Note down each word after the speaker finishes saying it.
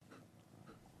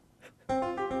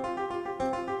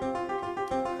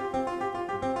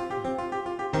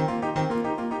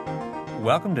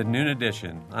Welcome to Noon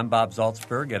Edition. I'm Bob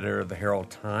Zaltzberg, editor of the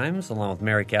Herald Times, along with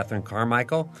Mary Catherine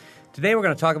Carmichael. Today we're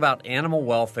going to talk about animal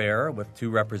welfare with two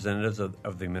representatives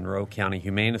of the Monroe County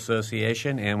Humane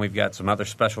Association, and we've got some other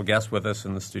special guests with us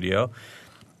in the studio.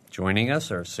 Joining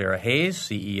us are Sarah Hayes,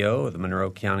 CEO of the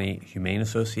Monroe County Humane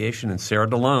Association, and Sarah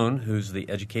DeLone, who's the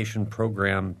Education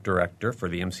Program Director for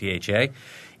the MCHA.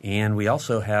 And we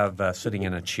also have sitting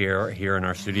in a chair here in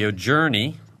our studio,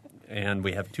 Journey, and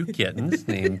we have two kittens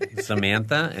named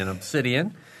Samantha and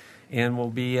Obsidian. And we'll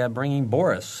be bringing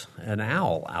Boris, an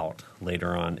owl, out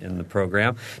later on in the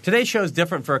program. Today's show is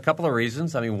different for a couple of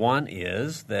reasons. I mean, one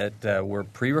is that we're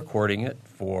pre-recording it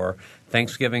for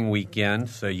Thanksgiving weekend,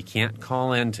 so you can't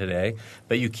call in today.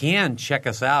 But you can check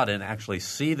us out and actually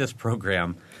see this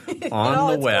program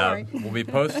on the web. We'll be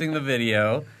posting the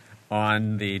video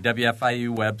on the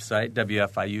WFIU website,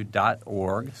 wfiu.org/noon,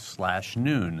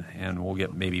 and we'll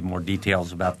get maybe more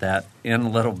details about that in a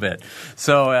little bit.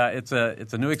 So it's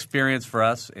a new experience for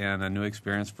us and a new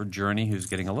experience for Journey, who's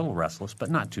getting a little restless, but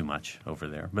not too much over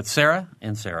there. But Sarah,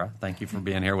 thank you for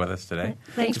being here with us today.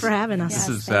 Thanks for having us. This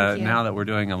is now that we're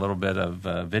doing a little bit of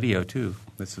video, too.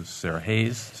 This is Sarah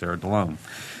Hayes, Sarah DeLone.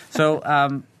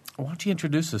 So why don't you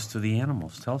introduce us to the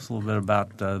animals? Tell us a little bit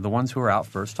about the ones who are out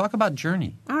first. Talk about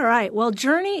Journey. All right. Well,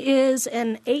 Journey is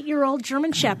an 8-year-old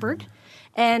German Shepherd,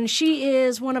 and she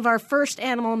is one of our first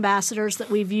animal ambassadors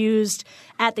that we've used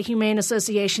at the Humane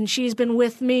Association. She's been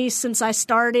with me since I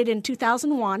started in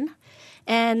 2001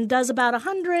 and does about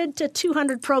 100 to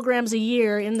 200 programs a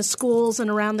year in the schools and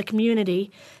around the community.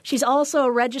 She's also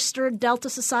a registered Delta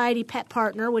Society pet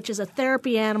partner, which is a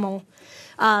therapy animal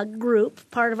group,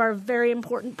 part of our very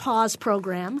important PAWS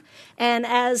program. And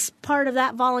as part of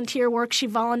that volunteer work, she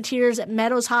volunteers at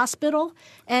Meadows Hospital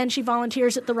and she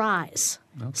volunteers at the Rise.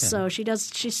 Okay. So she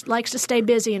likes to stay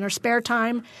busy. In her spare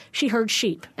time, she herds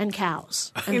sheep and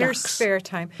cows and In ducks. her spare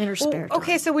time. In her spare time.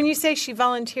 Okay, so when you say she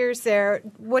volunteers there,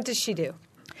 what does she do?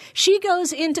 She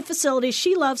goes into facilities.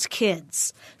 She loves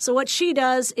kids. So what she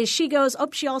does is she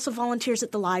also volunteers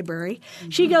at the library. Mm-hmm.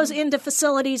 She goes into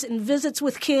facilities and visits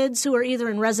with kids who are either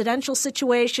in residential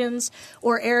situations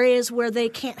or areas where they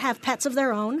can't have pets of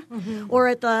their own. Mm-hmm. Or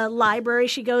at the library,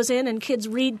 she goes in and kids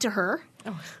read to her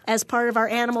as part of our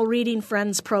Animal Reading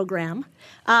Friends program.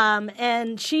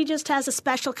 And she just has a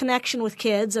special connection with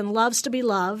kids and loves to be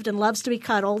loved and loves to be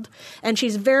cuddled. And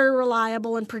she's very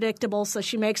reliable and predictable, so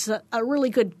she makes a really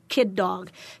good kid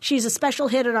dog. She's a special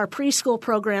hit at our preschool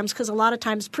programs because a lot of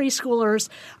times preschoolers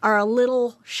are a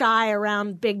little shy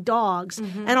around big dogs.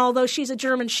 Mm-hmm. And although she's a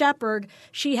German Shepherd,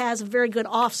 she has a very good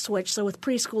off switch. So with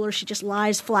preschoolers, she just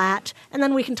lies flat. And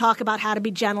then we can talk about how to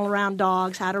be gentle around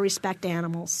dogs, how to respect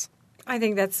animals. I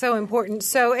think that's so important.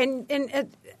 So, and at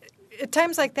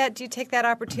times like that, do you take that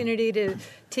opportunity to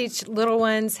teach little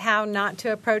ones how not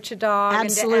to approach a dog?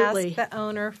 Absolutely. And to ask the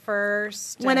owner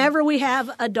first? Whenever we have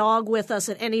a dog with us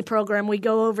at any program, we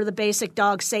go over the basic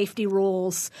dog safety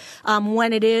rules,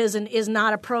 when it is and is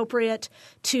not appropriate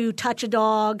to touch a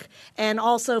dog, and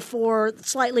also for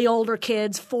slightly older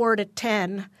kids, 4 to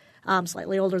 10.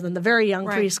 Slightly older than the very young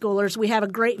preschoolers. We have a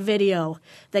great video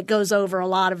that goes over a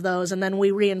lot of those, and then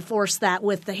we reinforce that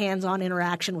with the hands-on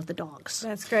interaction with the dogs.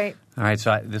 That's great. All right,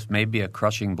 so this may be a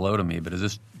crushing blow to me, but is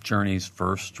this Journey's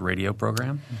first radio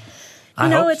program? I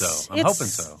hope so. I'm hoping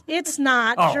so. It's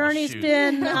not. Oh, Journey's shoot.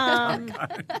 been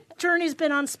Journey's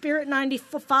been on Spirit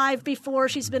 95 before.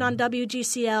 She's been on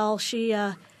WGCL.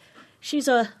 She's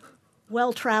a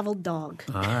well-traveled dog.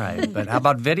 All right. But how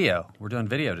about video? We're doing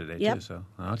video today, too. So,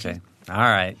 okay. All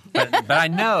right. But I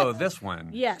know this one.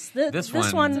 Yes. This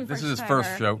one. This is his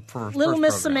first show. Little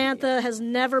Miss Samantha has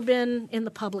never been in the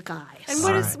public eye. And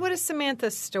what is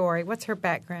Samantha's story? What's her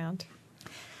background?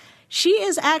 She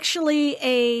is actually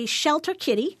a shelter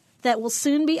kitty that will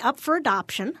soon be up for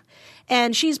adoption.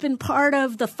 And she's been part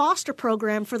of the foster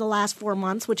program for the last 4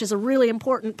 months, which is a really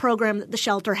important program that the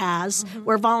shelter has,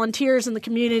 where volunteers in the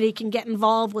community can get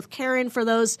involved with caring for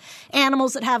those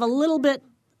animals that have a little bit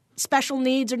special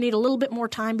needs or need a little bit more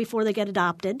time before they get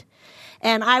adopted.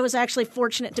 And I was actually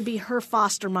fortunate to be her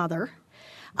foster mother.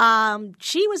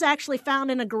 She was actually found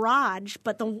in a garage,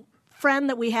 but the friend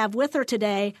that we have with her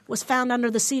today was found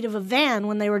under the seat of a van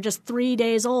when they were just 3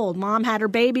 days old. Mom had her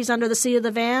babies under the seat of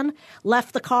the van,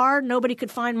 left the car, nobody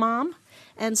could find Mom.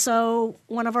 And so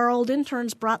one of our old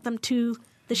interns brought them to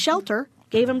the shelter,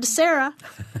 gave them to Sarah,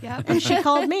 and she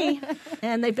called me,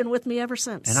 and they've been with me ever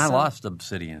since. And I lost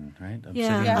Obsidian, right?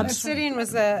 Obsidian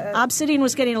was Obsidian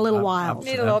was getting a little wild.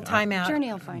 Need a little time out.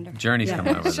 Journey will find her. Journey's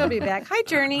coming over. She'll be back. Hi,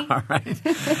 Journey. All right.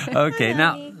 Okay.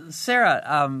 Now,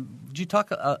 Sarah, Would you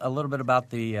talk a little bit about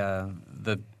the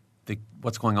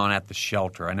what's going on at the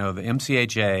shelter. I know the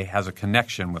MCHA has a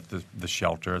connection with the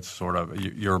shelter. It's sort of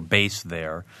your base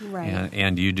there, right.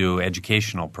 and you do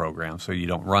educational programs, so you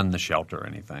don't run the shelter or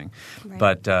anything. Right.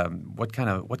 But what kind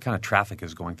of traffic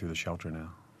is going through the shelter now?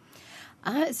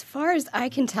 As far as I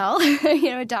can tell,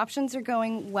 adoptions are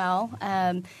going well.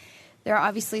 There are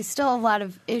obviously still a lot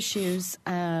of issues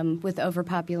with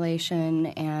overpopulation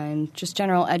and just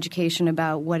general education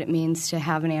about what it means to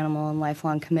have an animal and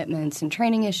lifelong commitments and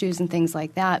training issues and things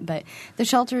like that. But the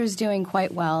shelter is doing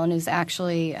quite well and is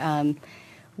actually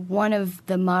one of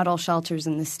the model shelters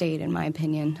in the state, in my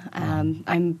opinion.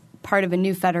 I'm part of a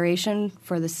new federation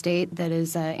for the state that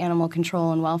is an animal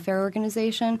control and welfare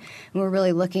organization. And we're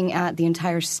really looking at the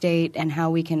entire state and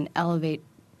how we can elevate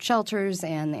shelters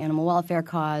and the animal welfare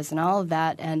cause and all of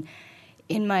that. And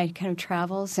in my kind of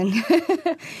travels and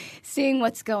seeing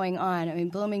what's going on, I mean,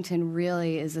 Bloomington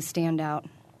really is a standout,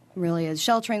 really is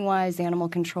sheltering-wise, animal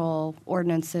control,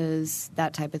 ordinances,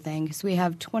 that type of thing. Because we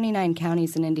have 29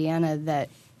 counties in Indiana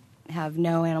that have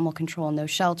no animal control, no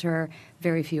shelter,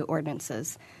 very few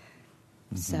ordinances.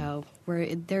 So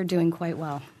they're doing quite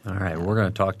well. All right. We're going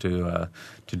to talk to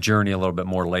Journey a little bit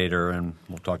more later, and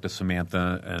we'll talk to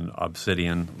Samantha and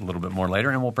Obsidian a little bit more later,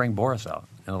 and we'll bring Boris out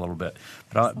in a little bit.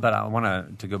 But I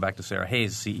want to go back to Sarah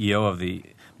Hayes, CEO of the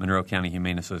Monroe County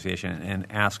Humane Association, and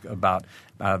ask about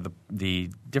the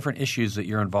different issues that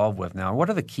you're involved with now. What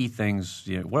are the key things?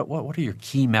 What are your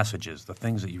key messages? The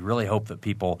things that you really hope that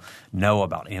people know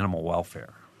about animal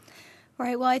welfare?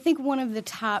 Right. Well, I think one of the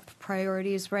top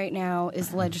priorities right now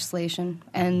is legislation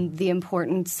and the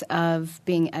importance of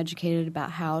being educated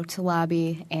about how to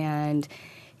lobby and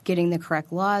getting the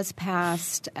correct laws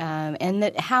passed, and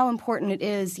that how important it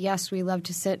is. Yes, we love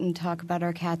to sit and talk about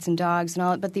our cats and dogs and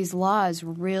all that, but these laws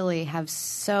really have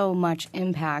so much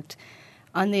impact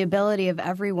on the ability of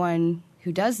everyone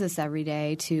who does this every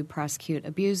day to prosecute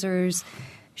abusers,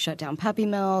 shut down puppy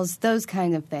mills, those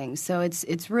kind of things. So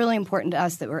it's really important to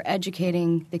us that we're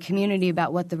educating the community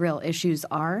about what the real issues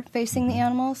are facing the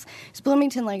animals. So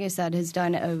Bloomington, like I said, has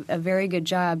done a very good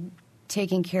job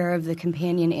taking care of the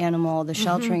companion animal, the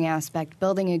sheltering aspect,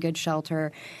 building a good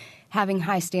shelter, having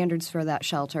high standards for that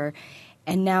shelter.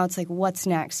 And now it's like, what's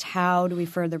next? How do we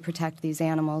further protect these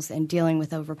animals? And dealing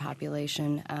with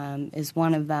overpopulation is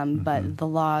one of them, but the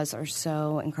laws are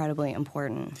so incredibly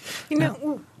important.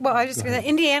 Well, I was just going to say,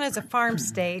 Indiana is a farm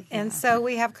state, and so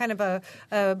we have kind of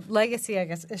a legacy, I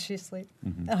guess. Is she asleep?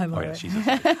 She's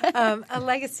asleep. A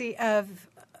legacy of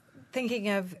thinking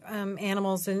of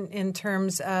animals in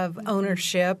terms of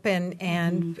ownership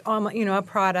and a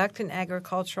product, an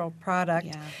agricultural product.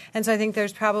 Yeah. And so I think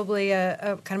there's probably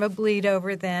a kind of a bleed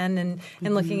over then and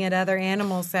looking at other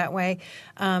animals that way,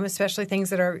 especially things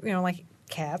that are, like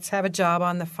cats have a job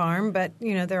on the farm, but,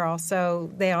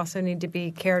 they also need to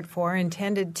be cared for and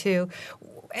tended to.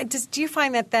 Do you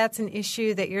find that that's an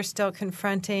issue that you're still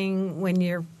confronting when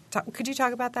you're could you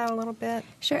talk about that a little bit?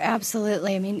 Sure,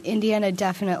 absolutely. I mean, Indiana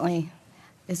definitely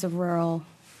is a rural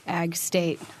ag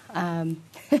state,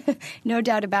 no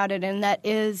doubt about it, and that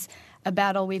is a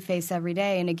battle we face every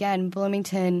day. And again,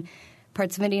 Bloomington,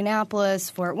 parts of Indianapolis,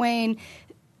 Fort Wayne,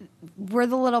 we're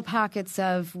the little pockets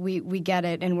of we get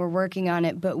it and we're working on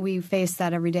it, but we face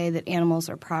that every day that animals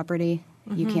are property.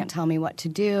 You can't tell me what to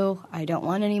do. I don't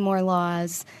want any more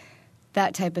laws,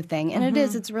 that type of thing. And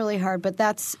it's really hard, but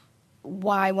that's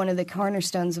why one of the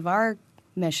cornerstones of our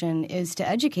mission is to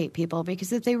educate people,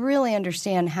 because if they really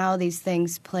understand how these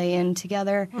things play in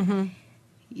together,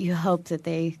 you hope that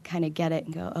they kind of get it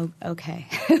and go, oh, okay,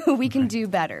 we can do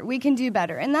better. We can do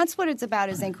better. And that's what it's about,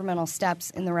 is incremental steps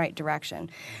in the right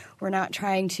direction. We're not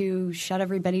trying to shut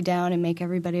everybody down and make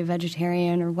everybody a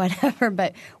vegetarian or whatever,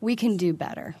 but we can do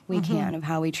better. We can, of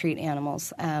how we treat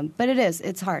animals. But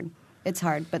it's hard. It's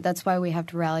hard, but that's why we have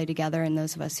to rally together, and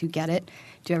those of us who get it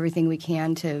do everything we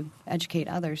can to educate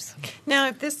others. Now,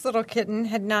 if this little kitten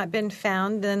had not been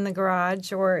found in the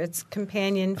garage or its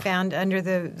companion found under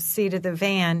the seat of the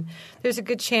van, there's a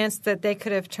good chance that they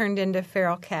could have turned into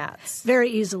feral cats.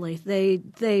 Very easily.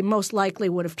 They most likely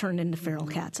would have turned into feral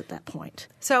cats at that point.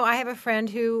 So I have a friend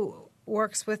who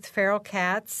works with feral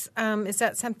cats. Is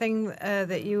that something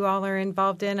that you all are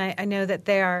involved in? I know that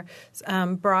they are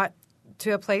brought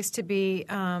to a place to be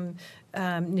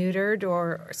neutered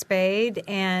or spayed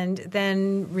and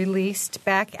then released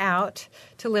back out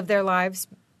to live their lives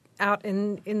out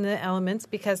in the elements,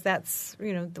 because that's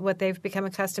what they've become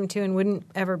accustomed to and wouldn't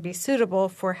ever be suitable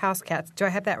for house cats. Do I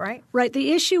have that right? Right.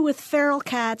 The issue with feral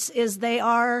cats is they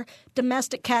are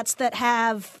domestic cats that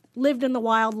have lived in the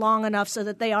wild long enough so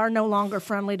that they are no longer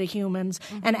friendly to humans.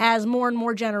 And as more and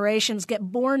more generations get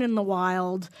born in the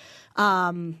wild,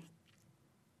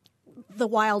 the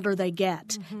wilder they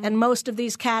get. And most of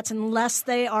these cats, unless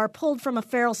they are pulled from a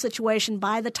feral situation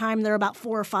by the time they're about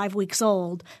 4 or 5 weeks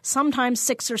old, sometimes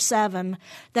 6 or 7,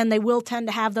 then they will tend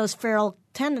to have those feral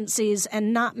tendencies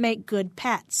and not make good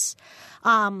pets.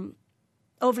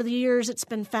 Over the years, it's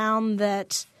been found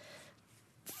that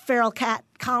feral cat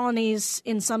colonies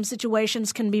in some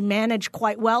situations can be managed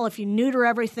quite well if you neuter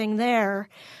everything there.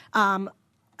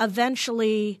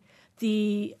 Eventually,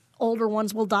 the older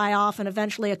ones will die off, and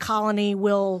eventually a colony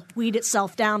will weed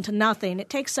itself down to nothing. It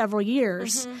takes several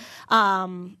years.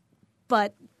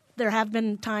 But there have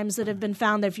been times that have been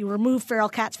found that if you remove feral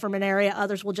cats from an area,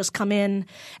 others will just come in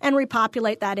and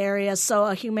repopulate that area. So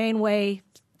a humane way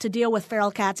to deal with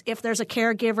feral cats, if there's a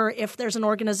caregiver, if there's an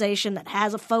organization that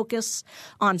has a focus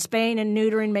on spaying and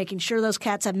neutering, making sure those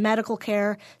cats have medical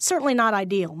care, certainly not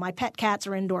ideal. My pet cats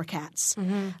are indoor cats.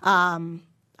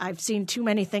 I've seen too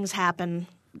many things happen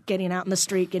getting out in the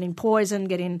street, getting poisoned,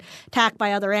 getting attacked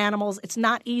by other animals. It's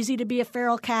not easy to be a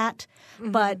feral cat,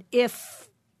 but if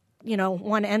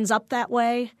one ends up that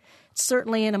way, it's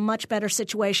certainly in a much better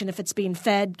situation if it's being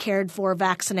fed, cared for,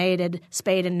 vaccinated,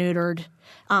 spayed and neutered.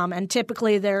 And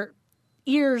typically their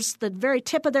ears, the very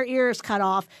tip of their ear is cut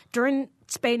off during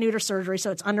spay-neuter surgery,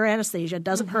 so it's under anesthesia. It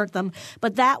doesn't hurt them.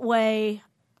 But that way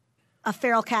a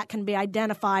feral cat can be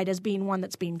identified as being one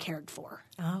that's being cared for.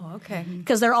 Oh, okay.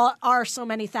 Because there are so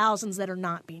many thousands that are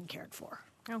not being cared for.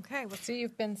 Okay. Well, see,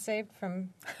 you've been saved from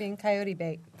being coyote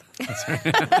bait. That's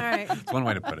right. All right. That's one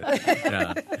way to put it.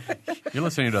 Yeah. You're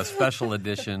listening to a special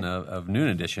edition of Noon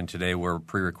Edition today. We're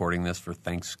pre-recording this for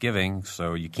Thanksgiving,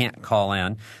 so you can't call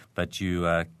in, but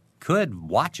you could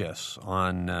watch us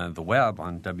on the web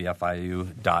on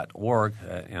WFIU.org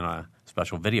in a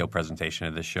special video presentation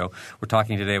of this show. We're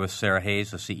talking today with Sarah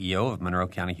Hayes, the CEO of Monroe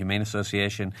County Humane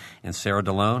Association, and Sarah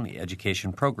DeLone, the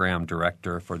Education Program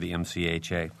Director for the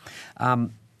MCHA.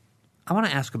 I want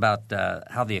to ask about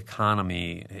how the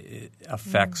economy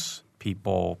affects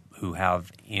people who have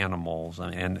animals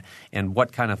and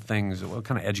what kind of things, what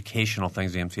kind of educational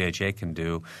things the MCHA can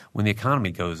do when the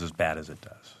economy goes as bad as it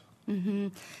does.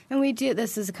 And we do.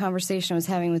 This is a conversation I was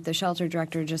having with the shelter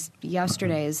director just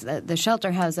yesterday. Is that the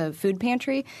shelter has a food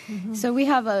pantry, so we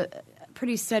have a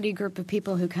pretty steady group of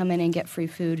people who come in and get free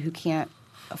food who can't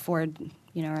afford,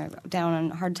 are down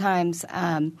on hard times.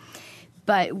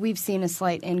 But we've seen a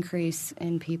slight increase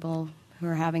in people who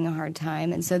are having a hard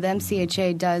time, and so the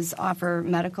MCHA does offer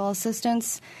medical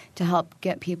assistance to help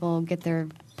get their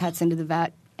pets into the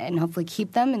vet and hopefully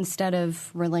keep them instead of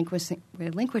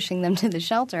relinquishing them to the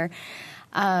shelter.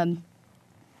 But,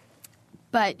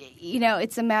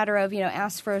 it's a matter of,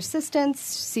 ask for assistance,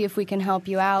 see if we can help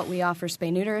you out. We offer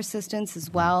spay-neuter assistance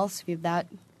as well, so if you have that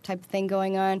type of thing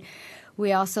going on.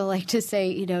 We also like to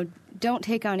say, don't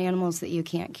take on animals that you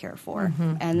can't care for.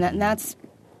 And that's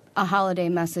a holiday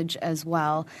message as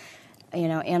well.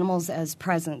 Animals as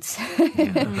presents.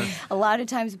 A lot of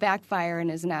times backfire and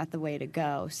is not the way to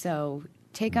go. So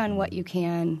take on what you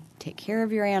can, take care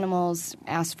of your animals,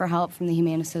 ask for help from the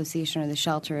Humane Association or the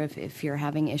shelter if you're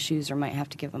having issues or might have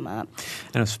to give them up.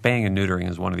 And spaying and neutering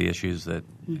is one of the issues that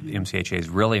the MCHA is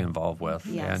really involved with.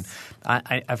 Yes.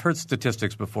 And I've heard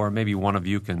statistics before. Maybe one of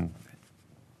you can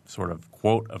sort of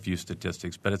quote a few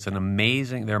statistics, but they're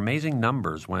amazing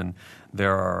numbers when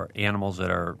there are animals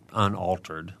that are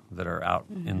unaltered that are out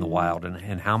in the wild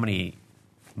and how many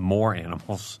more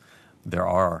animals there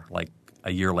are like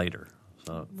a year later.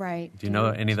 So, right. Do you know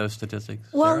any of those statistics?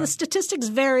 Well, Sarah? the statistics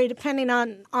vary depending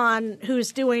on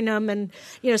who's doing them, and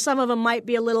some of them might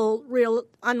be a little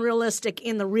unrealistic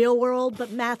in the real world,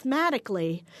 but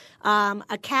mathematically, one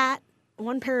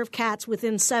pair of cats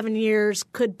within 7 years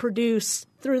could produce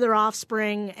through their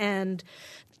offspring and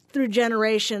through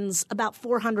generations about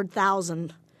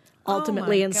 400,000.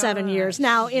 Ultimately, in 7 years.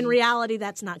 Now, in reality,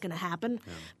 that's not going to happen,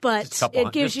 but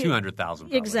it gives you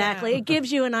 200,000. Exactly. It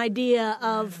gives you an idea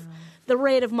of the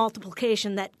rate of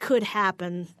multiplication that could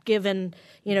happen. Given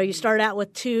you start out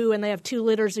with 2, and they have 2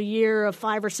 litters a year of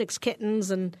 5 or 6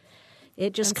 kittens, and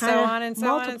it just kind of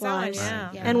multiplies.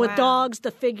 And with dogs,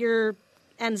 the figure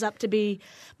ends up to be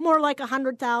more like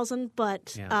 100,000,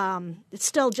 but it's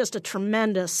still just a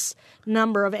tremendous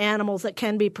number of animals that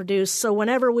can be produced. So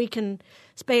whenever we can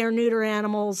spay or neuter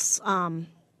animals,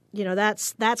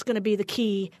 that's going to be the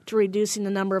key to reducing the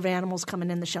number of animals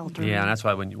coming in the shelter. Yeah, and that's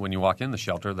why when you walk in the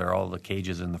shelter, there are all the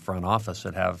cages in the front office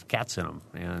that have cats in them,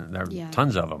 and there are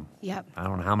tons of them. Yep. I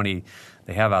don't know how many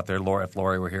they have out there. If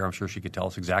Lori were here, I'm sure she could tell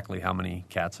us exactly how many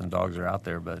cats and dogs are out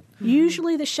there. But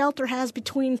usually the shelter has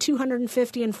between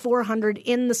 250 and 400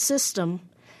 in the system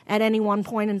at any one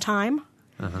point in time.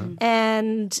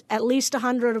 and at least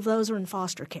 100 of those are in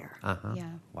foster care. Yeah.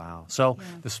 Wow. So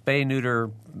the spay-neuter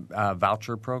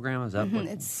voucher program, is that what?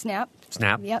 It's SNAP.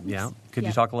 SNAP? Yep. Yeah. Could you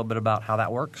Yep. talk a little bit about how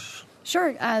that works?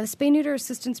 Sure. The Spay-Neuter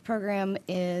Assistance Program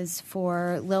is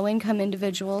for low-income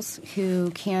individuals who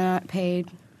cannot pay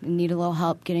and need a little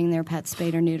help getting their pets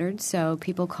spayed or neutered. So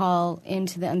people call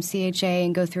into the MCHA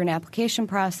and go through an application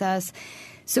process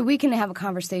so we can have a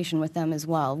conversation with them as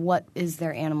well. What is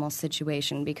their animal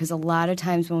situation? Because a lot of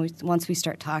times once we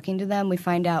start talking to them, we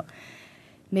find out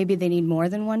maybe they need more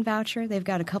than one voucher. They've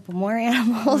got a couple more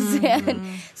animals. And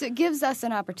so it gives us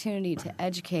an opportunity to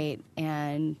educate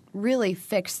and really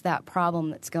fix that problem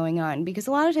that's going on. Because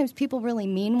a lot of times people really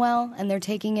mean well, and they're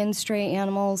taking in stray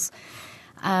animals,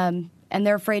 and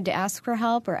they're afraid to ask for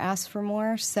help or ask for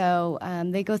more. So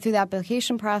they go through the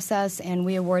application process, and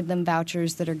we award them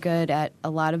vouchers that are good at a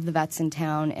lot of the vets in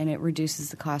town, and it reduces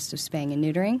the cost of spaying and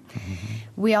neutering.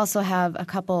 We also have a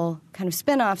couple kind of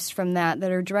spin-offs from that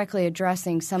are directly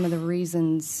addressing some of the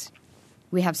reasons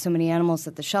we have so many animals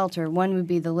at the shelter. One would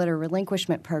be the litter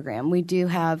relinquishment program. We do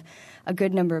have a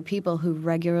good number of people who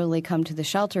regularly come to the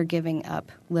shelter giving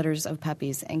up litters of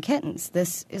puppies and kittens.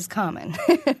 This is common.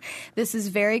 This is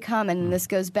very common, and this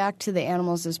goes back to the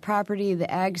animals as property, the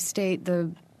ag state,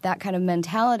 that kind of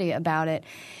mentality about it.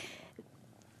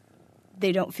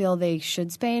 They don't feel they should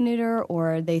spay and neuter,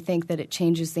 or they think that it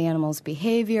changes the animal's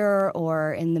behavior,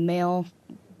 or in the male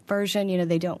version,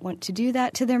 they don't want to do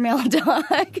that to their male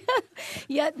dog.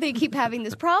 Yet they keep having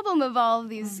this problem of all of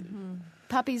these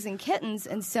puppies and kittens.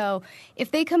 And so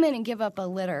if they come in and give up a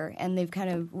litter, and they've kind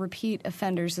of repeat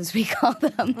offenders, as we call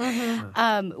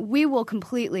them, we will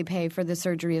completely pay for the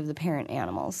surgery of the parent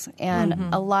animals.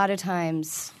 And a lot of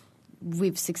times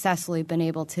we've successfully been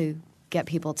able to get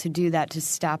people to do that, to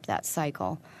stop that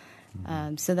cycle.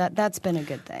 So that's been a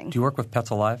good thing. Do you work with Pets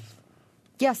Alive?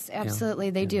 Yes, absolutely.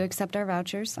 They do accept our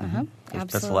vouchers. Absolutely.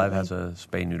 Pets Alive has a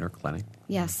spay-neuter clinic.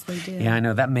 Yes, they do. Yeah, I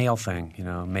know. That male thing,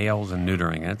 males and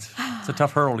neutering, it's a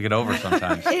tough hurdle to get over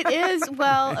sometimes. It is.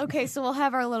 Well, okay, so we'll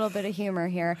have our little bit of humor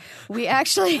here. We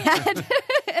actually had,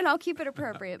 and I'll keep it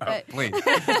appropriate, but Please.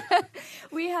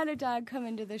 We had a dog come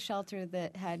into the shelter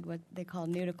that had what they call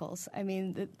nudicles. I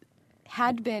mean,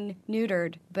 had been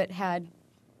neutered, but had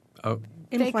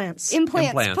Implants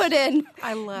put in.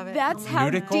 I love it. That's how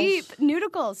Nudicles? deep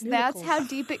nudicles. That's how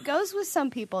deep it goes with some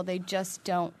people. They just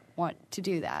don't want to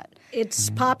do that.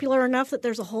 It's popular enough that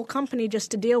there's a whole company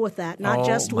just to deal with that, not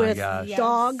just my with gosh.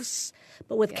 dogs,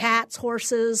 but with cats,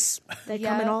 horses. They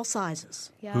come in all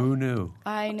sizes. Yeah. Who knew?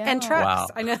 I know. And trucks. Wow.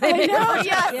 I know they do. Yes,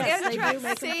 Yes, and they do trucks. make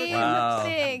them for Same Wow.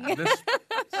 thing. This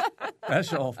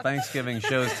special Thanksgiving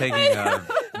show is taking a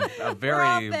all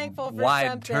very thankful for wide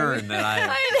something. turn that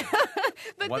I know.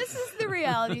 But What- this is the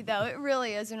reality, though. It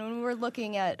really is. And when we're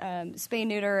looking at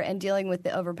spay-neuter and dealing with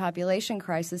the overpopulation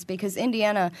crisis, because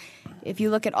Indiana, if you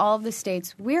look at all of the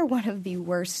states, we're one of the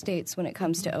worst states when it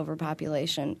comes to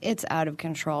overpopulation. It's out of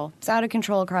control. It's out of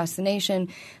control across the nation,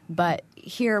 but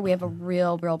here we have a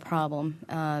real problem.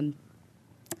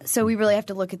 So we really have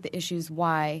to look at the issues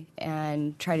why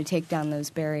and try to take down those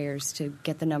barriers to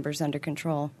get the numbers under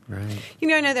control. Right.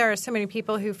 I know there are so many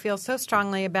people who feel so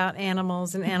strongly about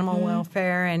animals and animal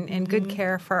welfare and good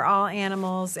care for all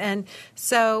animals. And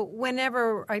so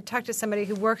whenever I talk to somebody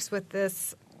who works with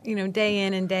this, day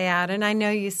in and day out, and I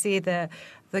know you see the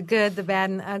good, the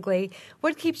bad, and the ugly,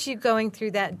 what keeps you going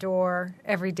through that door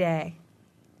every day?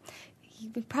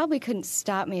 You probably couldn't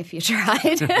stop me if you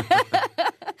tried.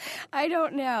 I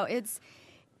don't know.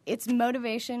 It's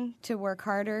motivation to work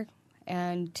harder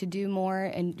and to do more,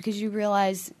 and because you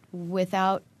realize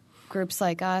without groups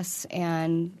like us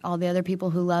and all the other people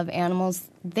who love animals,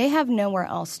 they have nowhere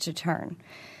else to turn.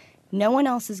 No one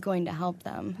else is going to help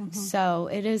them. So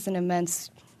it is an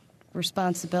immense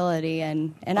responsibility,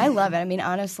 and I love it. I mean,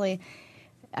 honestly,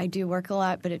 I do work a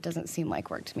lot, but it doesn't seem like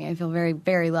work to me. I feel very,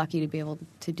 very lucky to be able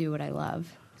to do what I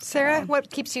love. Sarah,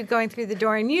 what keeps you going through the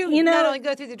door? And you not only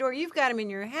go through the door, you've got them in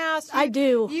your house. I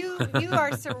do. You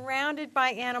are surrounded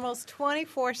by animals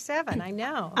 24/7. I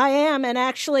know. I am, and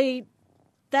actually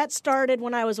that started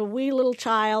when I was a wee little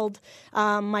child.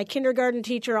 My kindergarten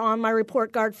teacher on my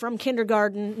report card from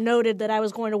kindergarten noted that I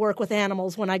was going to work with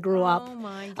animals when I grew up. Oh,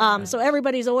 my God. So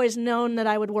everybody's always known that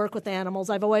I would work with animals.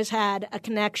 I've always had a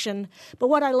connection. But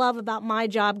what I love about my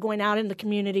job, going out in the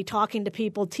community, talking to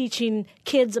people, teaching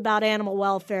kids about animal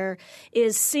welfare,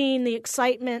 is seeing the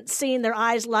excitement, seeing their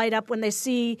eyes light up when they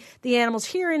see the animals,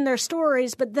 hearing their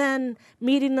stories, but then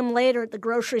meeting them later at the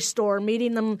grocery store,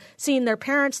 meeting them, seeing their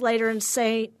parents later and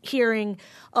hearing,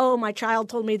 oh, my child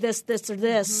told me this, or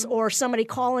this, or somebody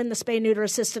calling the spay-neuter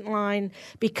assistant line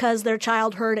because their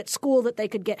child heard at school that they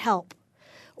could get help.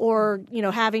 or,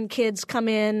 having kids come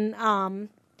in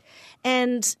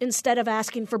and instead of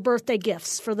asking for birthday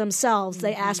gifts for themselves,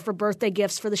 they ask for birthday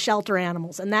gifts for the shelter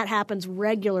animals. And that happens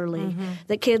regularly,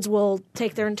 that kids will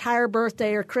take their entire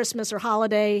birthday or Christmas or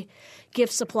holiday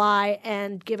gift supply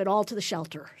and give it all to the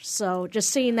shelter. So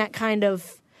just seeing that kind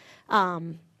of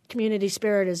community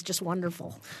spirit is just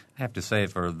wonderful. I have to say,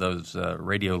 for those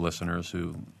radio listeners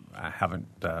who haven't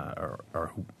or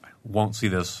who won't see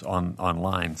this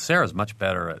online, Sarah's much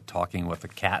better at talking with a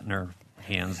cat in her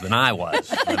hands than I was.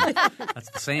 That's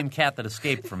the same cat that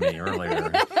escaped from me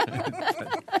earlier.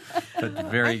 But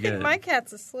very good. My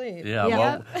cat's asleep. Yeah.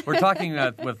 Well, we're talking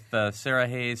with Sarah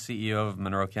Hayes, CEO of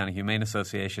Monroe County Humane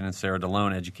Association, and Sarah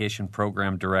DeLone, Education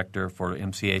Program Director for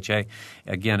MCHA.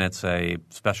 Again, it's a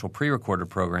special pre-recorded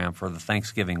program for the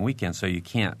Thanksgiving weekend, so you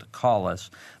can't call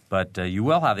us. But you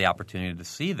will have the opportunity to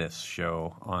see this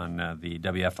show on the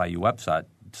WFIU website,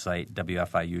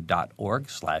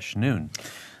 wfiu.org/noon.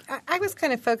 I was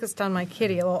kind of focused on my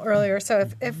kitty a little earlier, so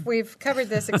if we've covered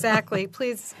this exactly,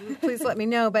 please let me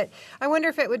know. But I wonder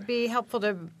if it would be helpful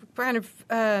to kind of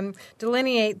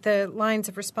delineate the lines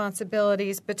of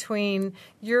responsibilities between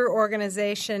your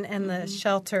organization and the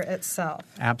shelter itself.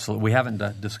 Absolutely. We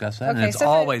haven't discussed that, and it's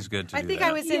always good to do that. I think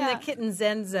I was in the kitten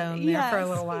zen zone there for a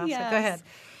little while, so go ahead.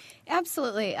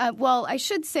 Absolutely. Well, I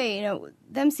should say,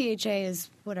 the MCHA is,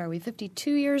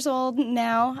 52 years old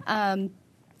now?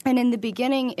 And in the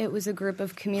beginning, it was a group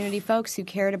of community folks who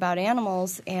cared about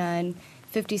animals. And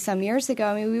 50-some years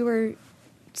ago, we were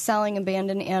selling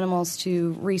abandoned animals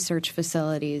to research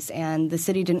facilities, and the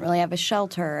city didn't really have a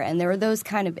shelter, and there were those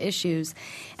kind of issues.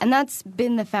 And that's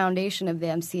been the foundation of the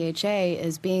MCHA,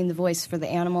 is being the voice for the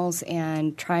animals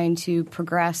and trying to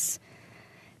progress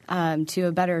to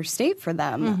a better state for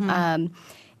them.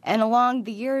 And along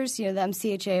the years, the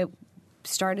MCHA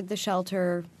started the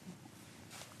shelter,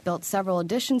 built several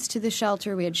additions to the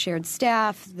shelter. We had shared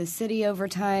staff. The city over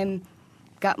time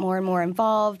got more and more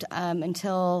involved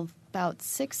until about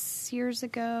 6 years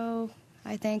ago,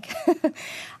 I think.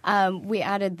 We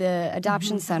added the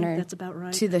adoption center that's about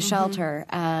right. to the shelter,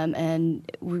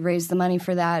 and we raised the money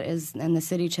for that, and the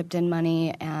city chipped in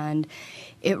money, and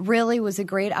it really was a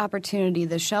great opportunity.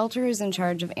 The shelter is in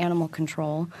charge of animal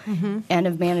control and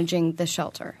of managing the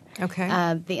shelter. Okay.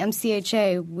 The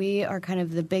MCHA, we are kind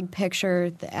of the big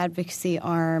picture, the advocacy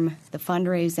arm, the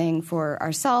fundraising for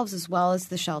ourselves as well as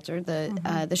the shelter.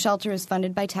 The shelter is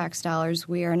funded by tax dollars.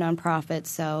 We are a nonprofit,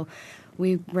 so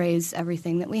we raise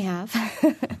everything that we have.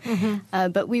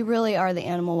 But we really are the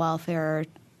animal welfare,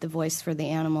 the voice for the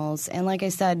animals. And like I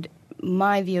said,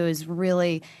 my view is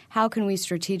really how can we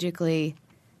strategically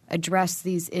address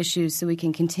these issues so we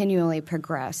can continually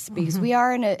progress? Because we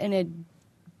are in a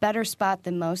better spot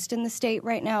than most in the state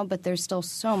right now, but there's still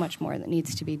so much more that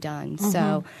needs to be done.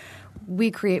 So we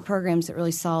create programs that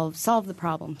really solve the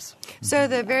problems. So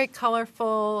the very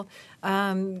colorful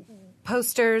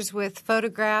posters with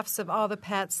photographs of all the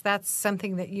pets, that's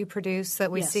something that you produce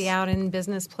that we see out in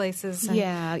business places?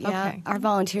 Yeah. Okay. Our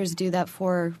volunteers do that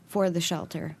for the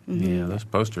shelter. Yeah, those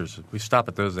posters, we stop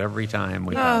at those every time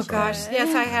we pass. Oh, gosh.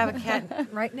 Yes, I have a cat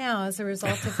right now as a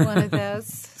result of one of those.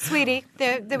 Sweetie.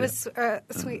 There was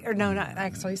not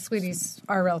actually, Sweetie's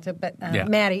our relative, but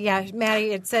Maddie. Yeah,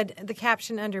 Maddie, it said, the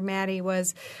caption under Maddie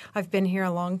was, "I've been here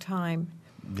a long time."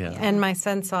 Yeah. And my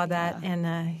son saw that,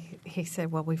 and he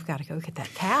said, well, we've got to go get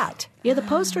that cat. Yeah, the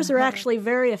posters are actually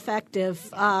very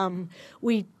effective.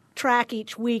 We track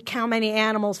each week how many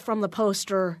animals from the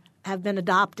poster have been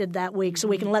adopted that week, so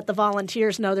we can let the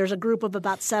volunteers know. There's a group of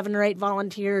about 7 or 8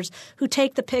 volunteers who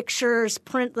take the pictures,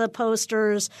 print the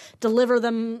posters, deliver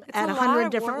them at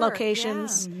 100 different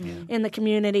locations in the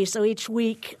community. So each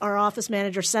week our office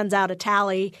manager sends out a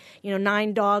tally.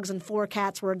 9 dogs and 4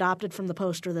 cats were adopted from the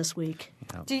poster this week.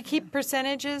 Do you keep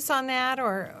percentages on that,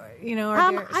 or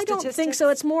I don't think so.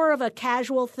 It's more of a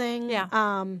casual thing.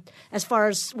 Yeah. As far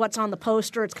as what's on the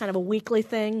poster, it's kind of a weekly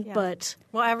thing. Yeah. But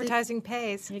advertising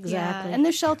pays. Exactly. Yeah. And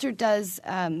the shelter does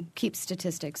keep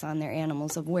statistics on their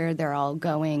animals of where they're all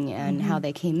going and how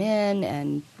they came in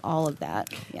and all of that.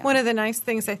 Yeah. One of the nice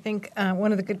things, I think,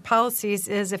 one of the good policies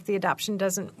is if the adoption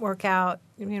doesn't work out,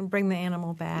 bring the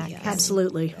animal back. Yes.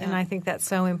 Absolutely. And I think that's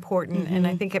so important. And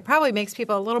I think it probably makes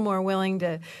people a little more willing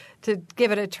to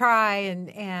give it a try.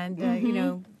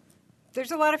 And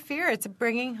there's a lot of fear. It's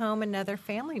bringing home another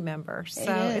family member.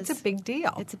 So it's a big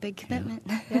deal. It's a big commitment.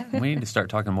 Yeah. We need to start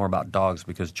talking more about dogs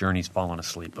because Journey's fallen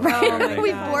asleep. Right.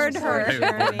 We bored her.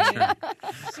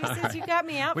 She says, you got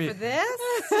me out for this?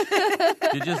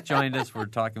 You just joined us. We're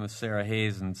talking with Sarah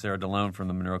Hayes and Sarah DeLone from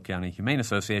the Monroe County Humane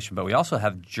Association. But we also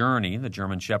have Journey, the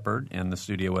German Shepherd, in the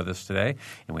studio with us today.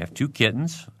 And we have 2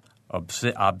 kittens.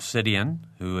 Obsidian,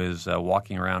 who is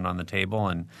walking around on the table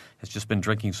and has just been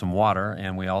drinking some water.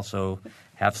 And we also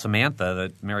have Samantha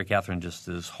that Mary Catherine just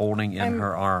is holding in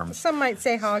her arms. Some might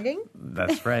say hogging.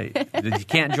 That's right. You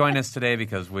can't join us today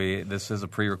because this is a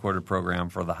pre-recorded program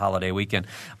for the holiday weekend.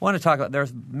 I want to talk about –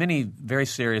 there's many very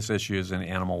serious issues in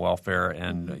animal welfare,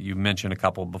 and you mentioned a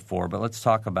couple before, but let's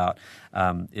talk about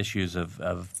issues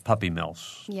of puppy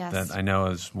mills. Yes. That I know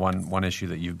is one issue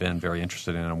that you've been very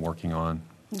interested in and working on.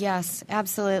 Yes,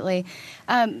 absolutely.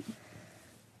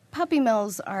 Puppy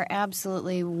mills are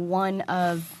absolutely one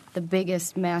of the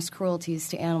biggest mass cruelties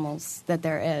to animals that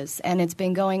there is, and it's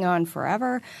been going on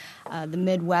forever. The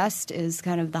Midwest is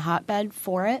kind of the hotbed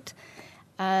for it,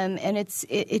 and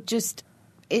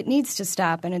it needs to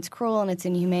stop, and it's cruel and it's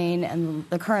inhumane, and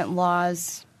the current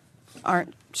laws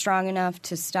aren't strong enough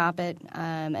to stop it,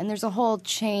 and there's a whole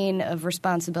chain of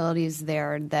responsibilities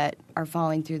there that are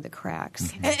falling through the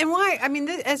cracks. Mm-hmm. And why? I mean,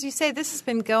 as you say, this has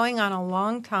been going on a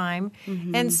long time,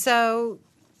 and so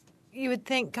you would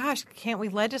think, gosh, can't we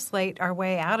legislate our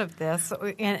way out of this,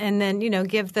 and then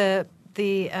give the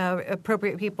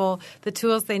appropriate people the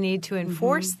tools they need to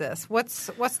enforce this? What's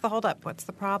the holdup? What's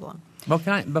the problem? Well,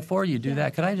 before you do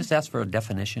that, could I just ask for a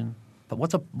definition?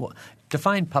 But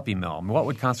define puppy mill? What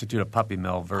would constitute a puppy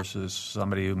mill versus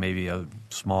somebody who may be a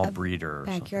small breeder?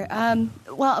 Accurate.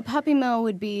 Well, a puppy mill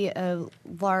would be a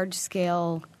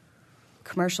large-scale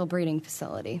commercial breeding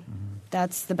facility. Mm-hmm.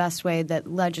 That's the best way that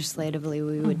legislatively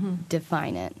we would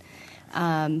define it.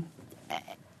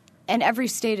 And every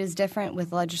state is different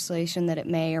with legislation that it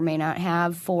may or may not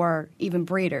have for even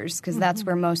breeders, because that's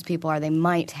where most people are. They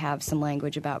might have some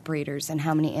language about breeders and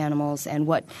how many animals and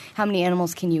how many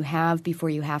animals can you have before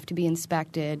you have to be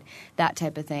inspected, that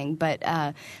type of thing.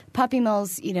 But puppy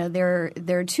mills, there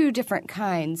are two different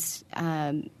kinds,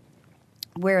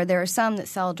 where there are some that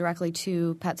sell directly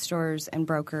to pet stores and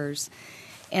brokers,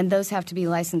 and those have to be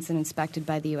licensed and inspected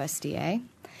by the USDA.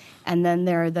 And then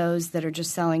there are those that are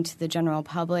just selling to the general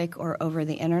public or over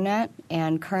the internet.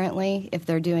 And currently, if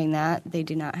they're doing that, they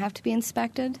do not have to be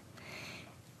inspected.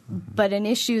 But an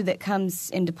issue that comes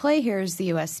into play here is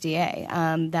the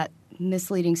USDA. That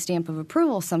misleading stamp of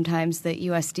approval sometimes, that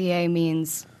USDA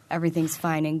means everything's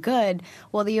fine and good.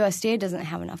 Well, the USDA doesn't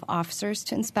have enough officers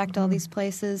to inspect all these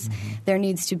places. There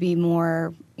needs to be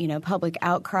more, public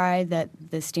outcry that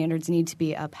the standards need to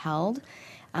be upheld.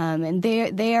 And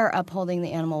they are upholding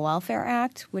the Animal Welfare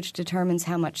Act, which determines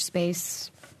how much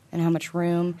space and how much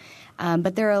room.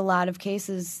 But there are a lot of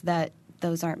cases that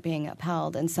those aren't being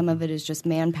upheld, and some of it is just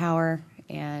manpower.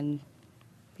 And,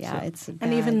 it's bad.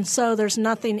 And even so, there's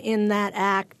nothing in that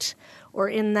act or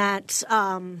in that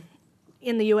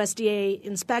in the USDA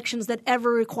inspections that ever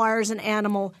requires an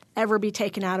animal ever be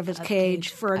taken out of its cage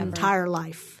for an entire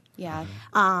life. Yeah.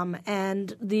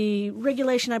 And the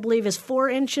regulation, I believe, is 4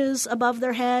 inches above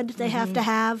their head. They have to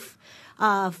have,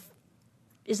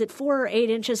 is it 4 or 8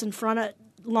 inches in front of,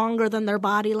 longer than their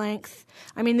body length?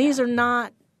 I mean, these are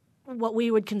not what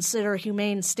we would consider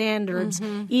humane standards,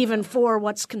 even for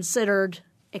what's considered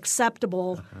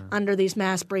acceptable under these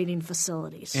mass breeding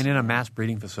facilities. And in a mass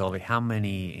breeding facility, how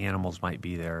many animals might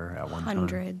be there at one time?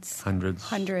 Hundreds.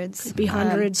 Could be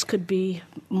hundreds, could be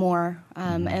more.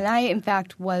 And I, in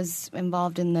fact, was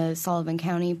involved in the Sullivan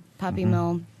County puppy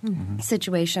mill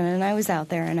situation, and I was out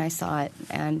there and I saw it,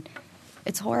 and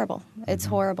it's horrible. It's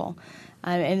horrible.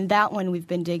 And that one we've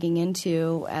been digging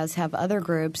into, as have other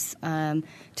groups, to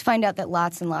find out that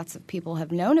lots and lots of people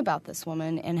have known about this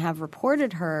woman and have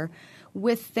reported her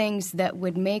with things that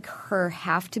would make her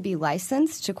have to be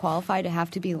licensed, to qualify to have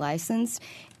to be licensed,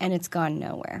 and it's gone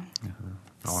nowhere.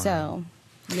 So,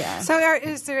 yeah. So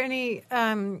is there any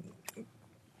I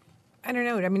don't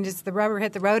know. I mean, does the rubber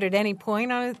hit the road at any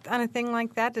point on a thing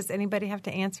like that? Does anybody have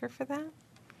to answer for that?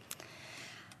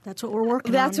 That's what we're working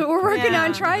on. That's what we're working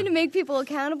on, trying to make people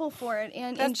accountable for it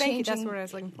and changing. That's what I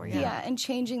was looking for. Yeah, and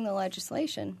changing the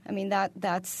legislation. I mean,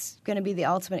 that's going to be the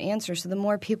ultimate answer. So the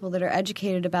more people that are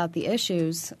educated about the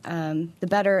issues, the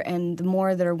better, and the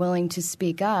more that are willing to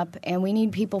speak up. And we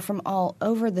need people from all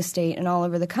over the state and all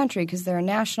over the country, because there are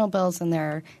national bills and there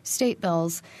are state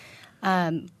bills.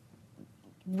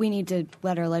 We need to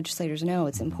let our legislators know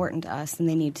it's important to us, and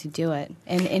they need to do it.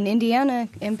 And in Indiana,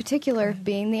 in particular,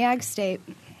 being the ag state.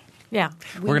 Yeah,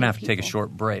 we're going to have to take a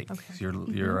short break. Okay.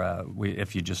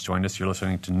 If you just joined us, you're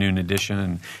listening to Noon Edition,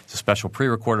 and it's a special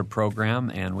pre-recorded program,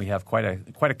 and we have quite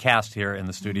a cast here in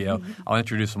the studio. I'll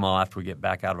introduce them all after we get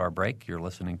back out of our break. You're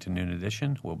listening to Noon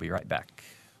Edition. We'll be right back.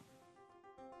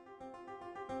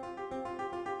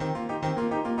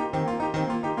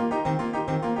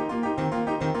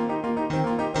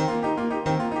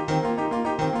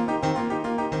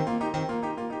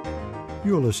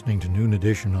 You're listening to Noon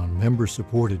Edition on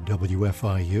member-supported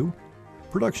WFIU.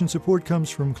 Production support comes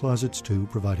from Closets 2,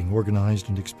 providing organized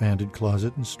and expanded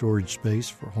closet and storage space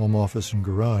for home office and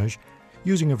garage,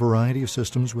 using a variety of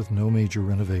systems with no major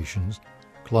renovations.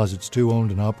 Closets 2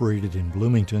 owned and operated in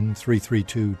Bloomington,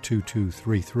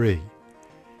 332-2233.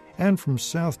 And from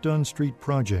South Dunn Street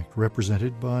Project,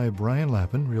 represented by Brian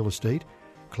Lappin, Real Estate,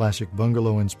 classic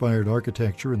bungalow-inspired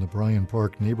architecture in the Bryan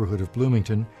Park neighborhood of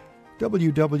Bloomington,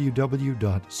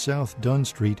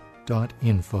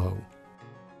 www.southdunstreet.info.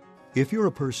 If you're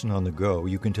a person on the go,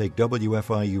 you can take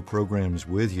WFIU programs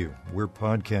with you. We're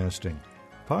podcasting.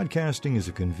 Podcasting is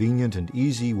a convenient and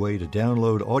easy way to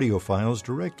download audio files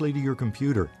directly to your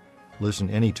computer.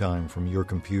 Listen anytime from your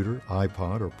computer,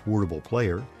 iPod, or portable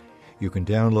player. You can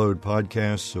download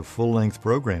podcasts of full-length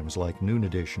programs like Noon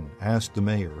Edition, Ask the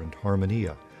Mayor, and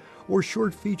Harmonia, or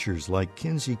short features like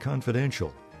Kinsey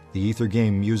Confidential, the Ether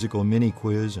Game musical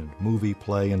mini-quiz, and movie,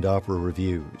 play, and opera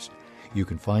reviews. You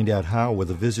can find out how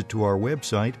with a visit to our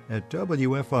website at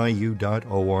wfiu.org.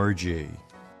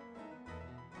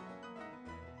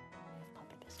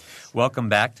 Welcome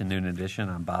back to Noon Edition.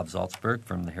 I'm Bob Zaltzberg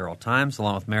from the Herald-Times,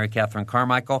 along with Mary Catherine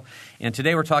Carmichael. And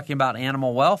today we're talking about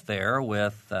animal welfare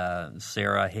with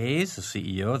Sarah Hayes, the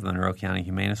CEO of the Monroe County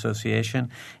Humane Association,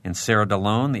 and Sarah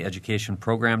DeLone, the Education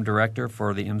Program Director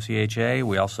for the MCHA.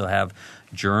 We also have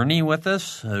Journey with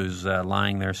us, who's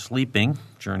lying there sleeping.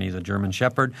 Journey's a German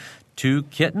Shepherd. 2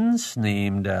 kittens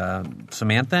named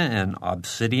Samantha and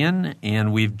Obsidian.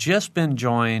 And we've just been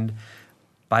joined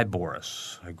by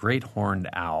Boris, a great horned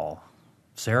owl.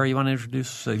 Sarah, you want to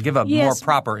introduce, give a more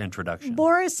proper introduction?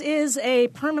 Boris is a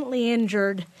permanently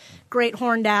injured great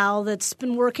horned owl that's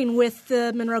been working with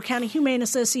the Monroe County Humane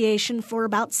Association for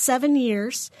about 7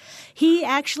 years. He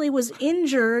actually was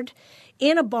injured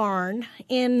in a barn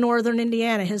in northern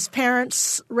Indiana. His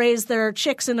parents raised their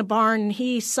chicks in a barn, and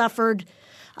he suffered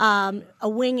a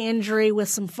wing injury with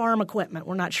some farm equipment.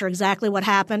 We're not sure exactly what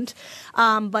happened,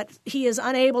 but he is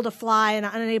unable to fly and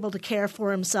unable to care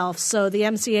for himself. So the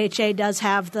MCHA does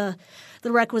have the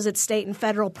requisite state and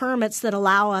federal permits that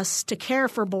allow us to care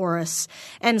for Boris.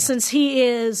 And since he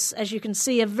is, as you can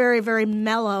see, a very, very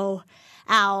mellow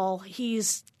owl,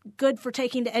 he's good for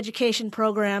taking to education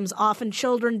programs. Often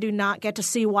children do not get to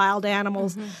see wild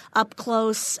animals up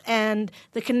close, and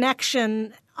the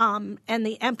connection and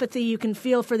the empathy you can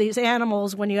feel for these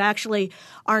animals when you actually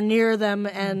are near them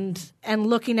and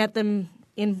looking at them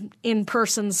in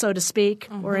person, so to speak,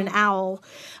 or an owl,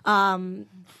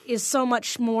 is so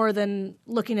much more than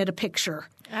looking at a picture.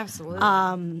 Absolutely.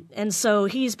 And so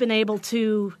he's been able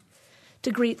to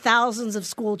greet thousands of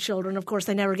school children. Of course,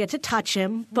 they never get to touch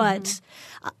him, but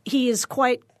he is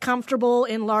quite comfortable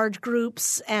in large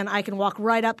groups, and I can walk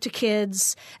right up to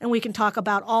kids, and we can talk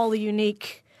about all the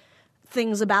unique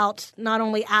things about not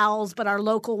only owls but our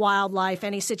local wildlife,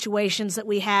 any situations that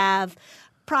we have,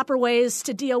 proper ways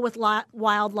to deal with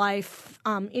wildlife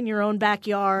in your own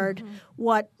backyard,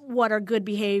 what are good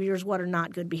behaviors, what are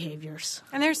not good behaviors.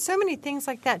 And there's so many things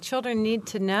like that children need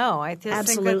to know. I just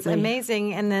Absolutely. think that's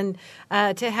amazing. And then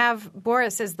to have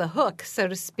Boris as the hook, so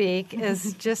to speak,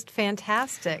 is just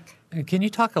fantastic. Can you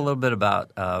talk a little bit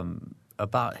about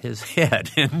his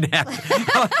head and neck?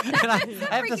 And I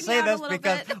have to say this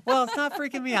because, well, it's not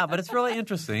freaking me out, but it's really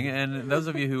interesting. And those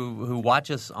of you who watch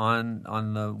us on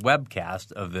the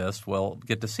webcast of this will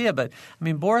get to see it. But, I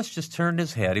mean, Boris just turned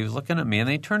his head. He was looking at me, and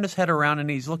then he turned his head around, and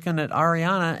he's looking at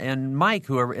Ariana and Mike,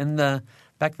 who are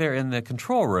back there in the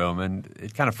control room, and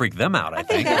it kind of freaked them out, I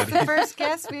think. That's the first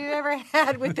guest we've ever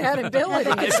had with that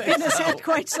ability. He's spin his head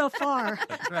quite so far.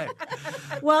 That's right.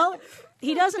 Well,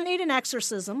 he doesn't need an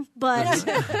exorcism, but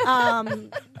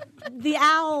the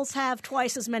owls have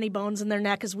twice as many bones in their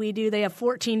neck as we do. They have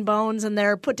 14 bones, and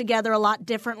they're put together a lot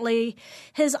differently.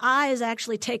 His eyes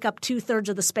actually take up 2/3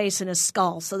 of the space in his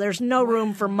skull, so there's no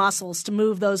room for muscles to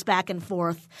move those back and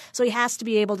forth. So he has to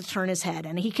be able to turn his head,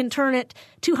 and he can turn it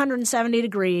 270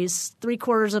 degrees,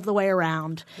 3/4 of the way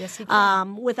around, yes, he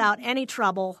can. Without any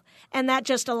trouble, and that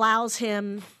just allows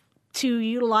him to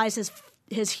utilize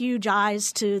his huge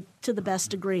eyes to the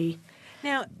best degree.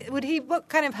 Now, what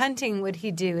kind of hunting would he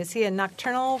do? Is he a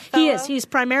nocturnal fellow? He is. He's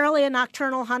primarily a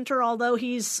nocturnal hunter, although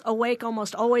he's awake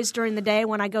almost always during the day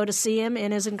when I go to see him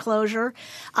in his enclosure.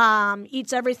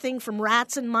 Eats everything from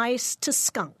rats and mice to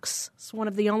skunks. It's one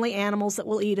of the only animals that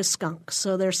will eat a skunk,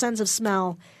 so their sense of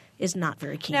smell is not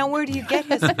very keen. Now, where do you get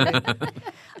his food?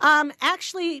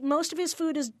 Actually, most of his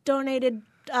food is donated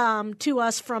to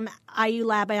us from IU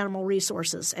Lab Animal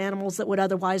Resources, animals that would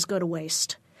otherwise go to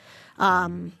waste.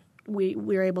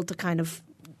 We're able to kind of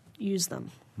use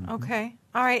them. Okay.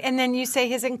 All right, and then you say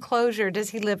his enclosure. Does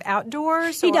he live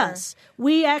outdoors? He does.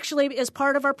 We actually, as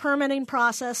part of our permitting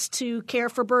process to care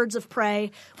for birds of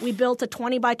prey, we built a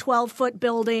 20 by 12 foot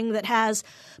building that has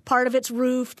part of its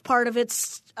roofed, part of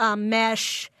its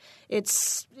mesh.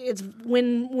 It's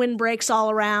wind breaks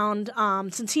all around.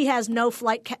 Since he has no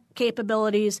flight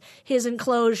capabilities, his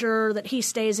enclosure that he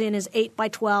stays in is 8 by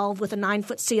 12 with a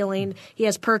 9-foot ceiling. He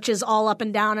has perches all up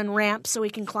and down and ramps so he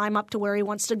can climb up to where he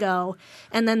wants to go.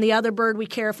 And then the other bird we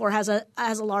care for has a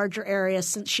larger area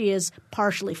since she is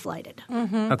partially flighted.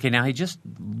 Mm-hmm. Okay, now he just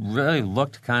really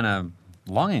looked kind of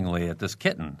longingly at this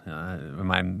kitten.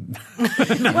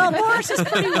 Well, Boris is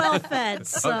pretty well fed,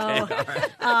 so okay, right.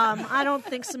 I don't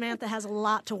think Samantha has a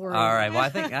lot to worry about. All right, well, I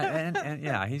think,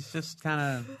 and he's just kind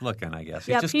of looking, I guess.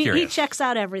 He's yep, just he curious. He checks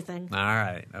out everything. All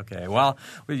right, okay. Well,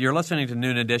 you're listening to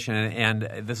Noon Edition, and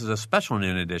this is a special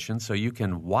Noon Edition, so you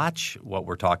can watch what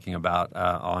we're talking about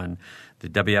on the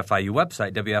WFIU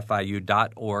website,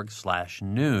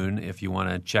 wfiu.org/noon, if you want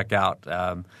to check out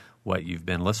what you've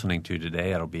been listening to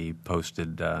today. It'll be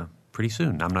posted pretty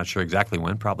soon. I'm not sure exactly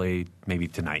when, probably maybe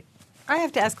tonight. I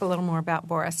have to ask a little more about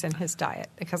Boris and his diet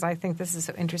because I think this is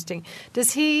so interesting. Do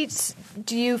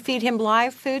you feed him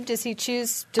live food? Does he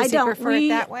choose? Does he prefer it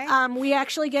that way? We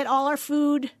actually get all our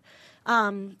food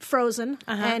frozen,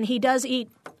 and he does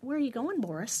eat. Where are you going,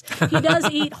 Boris? He does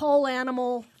eat whole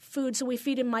animal food, so we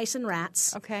feed him mice and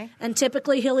rats. Okay. And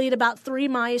typically he'll eat about 3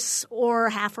 mice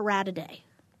or half a rat a day.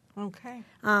 Okay.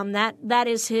 That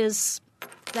is his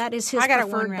I got preferred a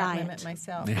 1 rat diet. limit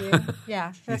myself.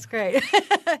 Yeah, that's great.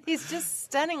 He's just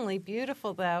stunningly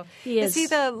beautiful, though. He is. Is he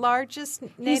the largest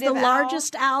native He's the owl?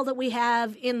 largest owl that we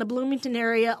have in the Bloomington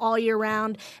area all year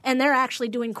round, and they're actually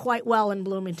doing quite well in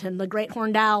Bloomington. The great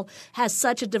horned owl has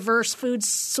such a diverse food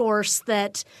source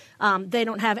that they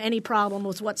don't have any problem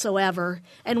with whatsoever.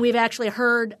 And we've actually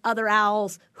heard other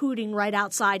owls hooting right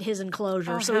outside his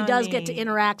enclosure. So he does get to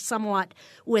interact somewhat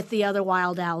with the other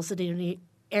wild owls that are in the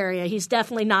area. He's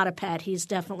definitely not a pet. He's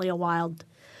definitely a wild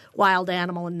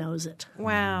animal and knows it.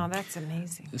 Wow, that's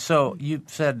amazing. So you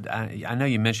said, I know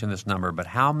you mentioned this number, but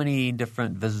how many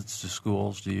different visits to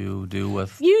schools do you do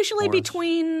with Usually Boris?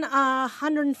 between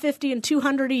 150 and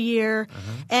 200 a year,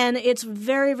 and it's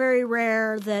very, very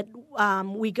rare that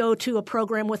we go to a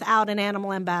program without an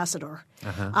animal ambassador.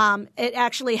 It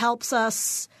actually helps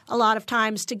us a lot of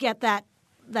times to get that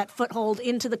foothold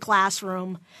into the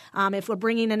classroom. If we're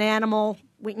bringing an animal,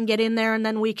 we can get in there and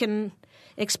then we can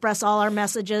express all our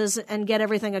messages and get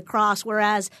everything across.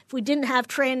 Whereas if we didn't have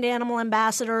trained animal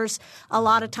ambassadors, a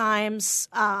lot of times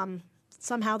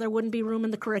somehow there wouldn't be room in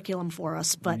the curriculum for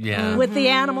us. But with the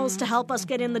animals to help us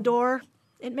get in the door,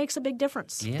 it makes a big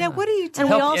difference. Yeah. Now, what do you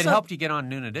tell? It helped you get on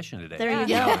Noon Edition today. There you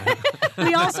go.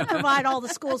 We also provide all the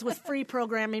schools with free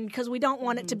programming because we don't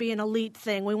want it to be an elite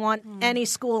thing. We want any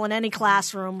school and any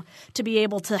classroom to be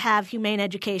able to have humane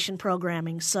education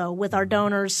programming. So with our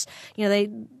donors,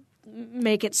 they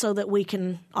make it so that we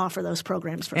can offer those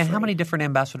programs for free. And how many different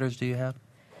ambassadors do you have?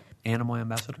 Animal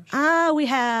ambassadors? We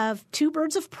have 2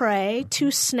 birds of prey, 2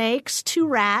 snakes, 2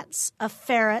 rats, a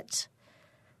ferret,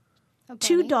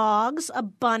 2 dogs, a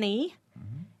bunny,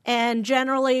 and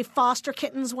generally foster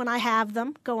kittens when I have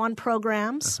them go on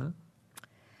programs.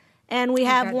 And we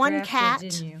have 1 cat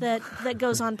that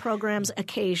goes on programs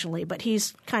occasionally, but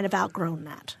he's kind of outgrown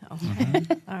that. All right.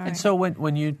 And so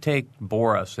when you take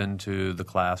Boris into the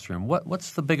classroom,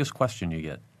 what's the biggest question you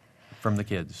get from the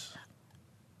kids?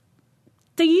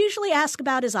 They usually ask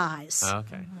about his eyes.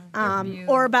 Okay.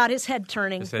 Or about his head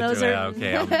turning. Those are,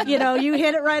 okay. you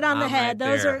hit it right on the head. Right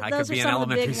those there. are I those could are be in some of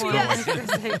the big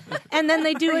elementary ones. And then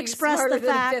they do express the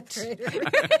fact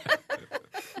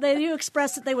they do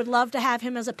express that they would love to have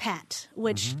him as a pet,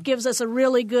 which gives us a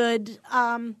really good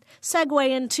segue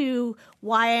into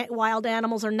why wild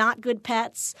animals are not good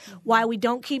pets, why we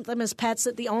don't keep them as pets,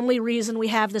 that the only reason we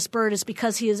have this bird is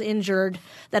because he is injured,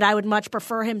 that I would much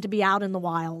prefer him to be out in the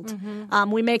wild.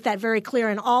 We make that very clear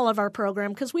in all of our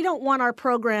programs because we don't want our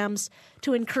programs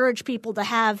to encourage people to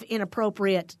have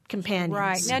inappropriate companions.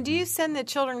 Right. Now, do you send the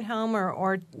children home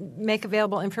or make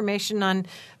available information on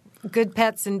good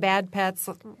pets and bad pets?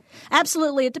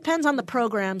 Absolutely. It depends on the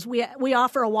programs. We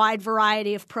offer a wide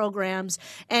variety of programs,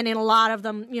 and in a lot of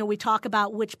them, we talk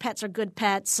about which pets are good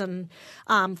pets. And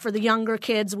for the younger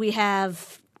kids, we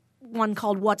have one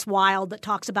called What's Wild that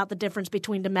talks about the difference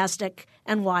between domestic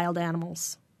and wild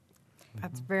animals.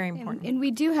 That's very important. And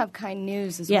we do have Kind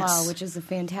News as Yes. well, which is a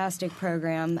fantastic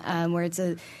program where it's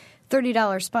a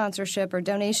 $30 sponsorship or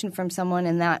donation from someone,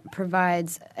 and that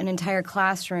provides an entire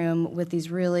classroom with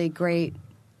these really great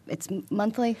it's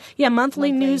monthly? Yeah,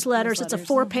 monthly newsletters. It's a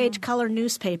 4-page color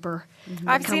newspaper.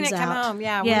 I've seen it come home.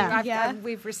 Yeah.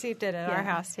 We've received it at our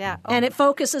house. Yeah. And it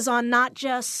focuses on not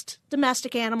just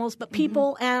domestic animals, but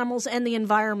people, animals, and the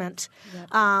environment. Yep.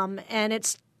 And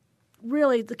it's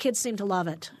really, the kids seem to love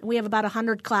it. We have about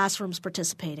 100 classrooms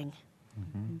participating.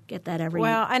 Get that every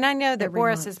Well, and I know that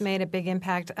Boris month. has made a big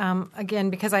impact. Again,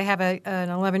 because I have an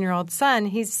 11-year-old son,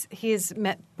 he's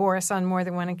met Boris on more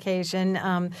than one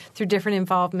occasion through different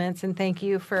involvements. And thank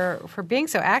you for being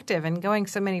so active and going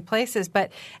so many places.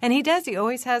 And he does. He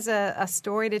always has a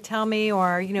story to tell me,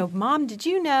 or Mom, did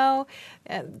you know?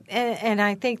 And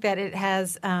I think that it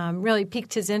has really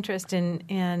piqued his interest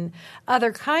in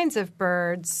other kinds of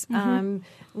birds.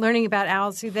 Learning about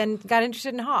owls, who then got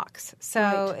interested in hawks.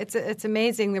 So it's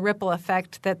amazing the ripple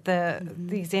effect that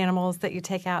these animals that you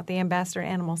take out, the ambassador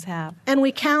animals, have. And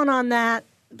we count on the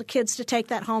kids to take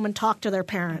that home and talk to their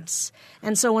parents.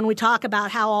 And so when we talk about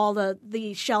how all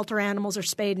the shelter animals are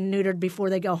spayed and neutered before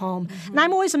they go home, and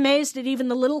I'm always amazed at even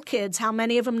the little kids, how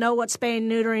many of them know what spay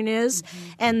and neutering is,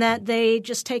 and that they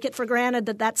just take it for granted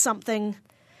that that's something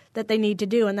that they need to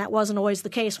do, and that wasn't always the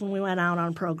case when we went out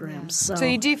on programs. So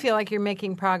you do feel like you're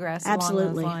making progress along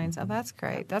those lines. Oh, that's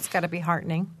great. That's got to be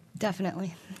heartening.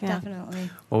 Definitely.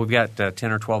 Well, we've got 10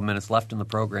 or 12 minutes left in the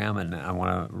program, and I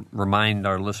want to remind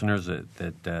our listeners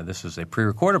that this is a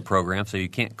pre-recorded program, so you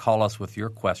can't call us with your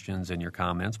questions and your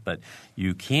comments, but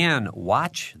you can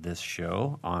watch this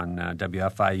show on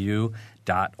WFIU.org/noon,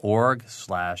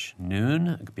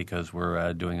 because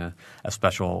we're doing a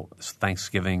special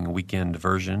Thanksgiving weekend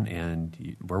version,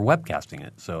 and we're webcasting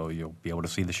it, so you'll be able to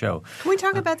see the show. Can we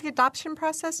talk about the adoption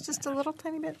process just a little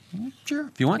tiny bit? Sure,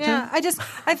 if you want to. Yeah,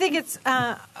 I think it's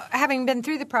having been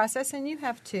through the process, and you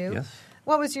have too. Yes.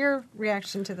 What was your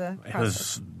reaction to the process? It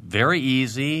was very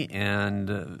easy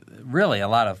and really a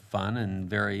lot of fun and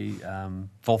very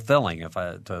fulfilling,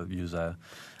 to use I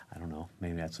don't know,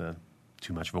 maybe that's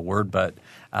too much of a word, but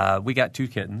we got 2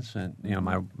 kittens, and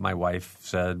my wife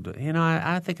said,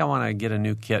 I think I want to get a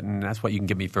new kitten. That's what you can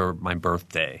give me for my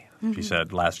birthday, she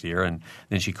said last year. And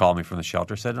then she called me from the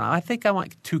shelter, said, I think I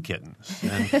want 2 kittens.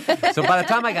 And so by the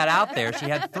time I got out there, she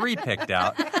had 3 picked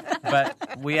out,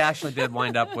 but we actually did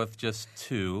wind up with just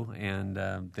 2,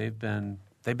 and they've been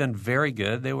very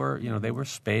good. They were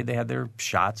spayed. They had their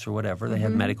shots or whatever. They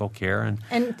had medical care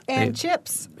and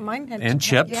chips. Mine had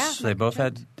chips. Yeah, they both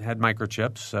had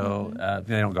microchips. So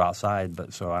they don't go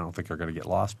outside, so I don't think they're going to get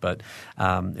lost. But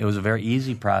it was a very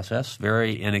easy process,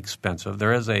 very inexpensive.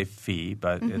 There is a fee,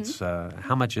 but it's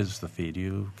how much is the fee? Do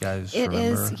you guys remember? It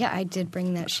is. Yeah, I did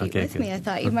bring that sheet with me. I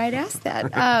thought you might ask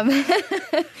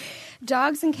that.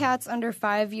 Dogs and cats under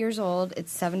 5 years old,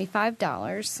 it's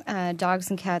 $75.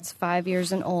 Dogs and cats 5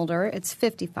 years and older, it's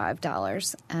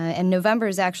 $55. And November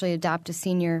is actually Adopt a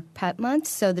Senior Pet Month,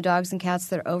 so the dogs and cats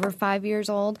that are over 5 years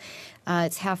old,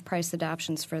 it's half-price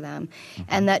adoptions for them.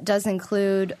 And that does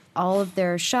include all of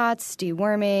their shots,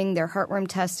 deworming, their heartworm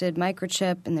tested,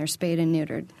 microchip, and they're spayed and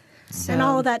neutered. So, and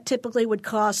all of that typically would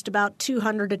cost about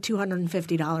 $200 to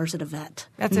 $250 at a vet.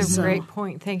 That's a great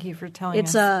point. Thank you for telling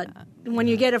us. When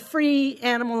you get a free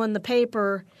animal in the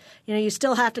paper, you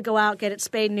still have to go out, get it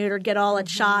spayed, neutered, get all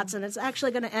its shots, and it's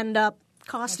actually going to end up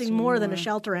costing more than a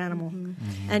shelter animal.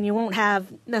 And you won't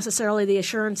have necessarily the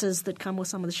assurances that come with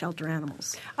some of the shelter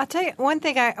animals. I'll tell you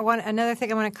another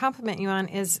thing I want to compliment you on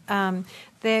is our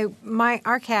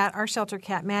shelter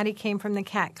cat, Maddie, came from the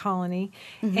cat colony.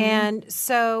 And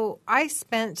so I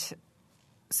spent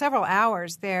several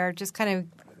hours there just kind of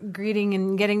greeting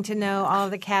and getting to know all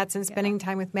of the cats and spending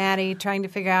time with Maddie, trying to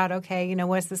figure out,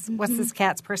 what's this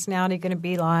cat's personality going to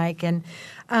be like? And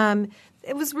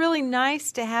it was really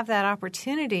nice to have that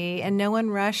opportunity, and no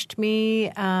one rushed me.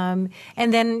 And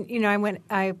then,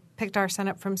 I picked our son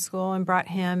up from school and brought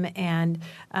him, and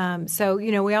so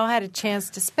we all had a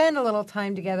chance to spend a little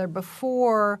time together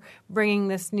before bringing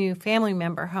this new family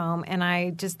member home. And I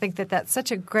just think that that's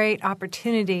such a great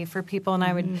opportunity for people, and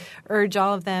I would urge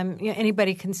all of them,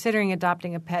 anybody considering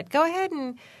adopting a pet, go ahead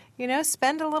and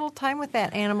spend a little time with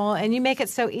that animal, and you make it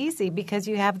so easy because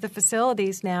you have the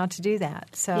facilities now to do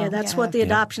that. So that's what the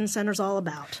adoption center's all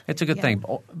about. It's a good thing,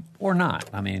 or not.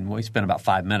 I mean, we spent about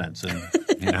 5 minutes, and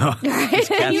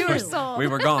you were sold. We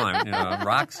were gone.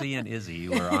 Roxy and Izzy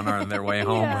were on their way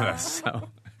home with us. So.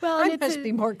 Well, I must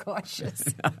be more cautious.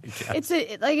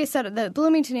 Like I said, the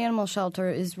Bloomington Animal Shelter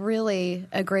is really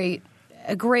a great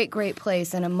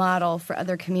place and a model for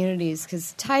other communities,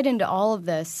 because tied into all of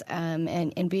this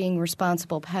and being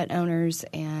responsible pet owners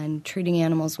and treating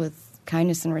animals with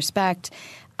kindness and respect,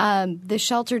 The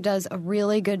shelter does a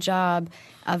really good job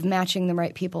of matching the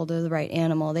right people to the right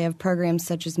animal. They have programs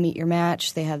such as Meet Your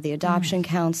Match. They have the adoption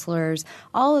counselors,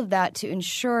 all of that to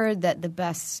ensure that the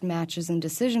best matches and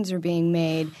decisions are being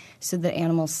made so that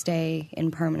animals stay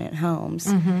in permanent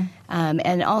homes.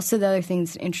 And also the other thing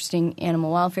that's an interesting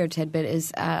animal welfare tidbit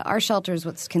is our shelter is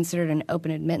what's considered an open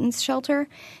admittance shelter,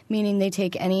 meaning they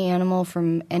take any animal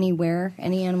from anywhere,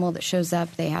 any animal that shows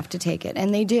up, they have to take it.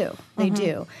 And they do. They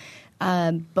do.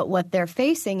 But what they're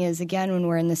facing is, again, when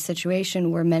we're in this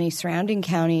situation where many surrounding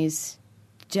counties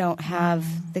don't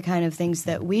have the kind of things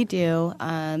that we do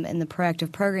and the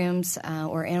proactive programs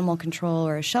or animal control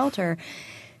or a shelter,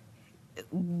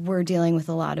 we're dealing with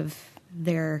a lot of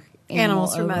their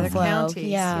animals from other overflow. counties.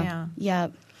 Yeah.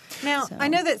 Now, I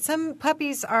know that some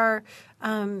puppies are,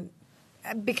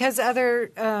 because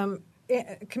other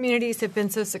communities have been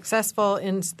so successful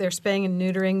in their spaying and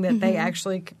neutering that they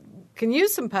actually can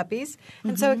use some puppies.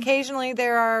 And so occasionally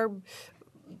there are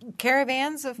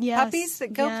caravans of puppies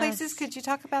that go places. Could you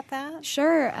talk about that?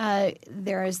 Sure.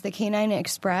 There is the Canine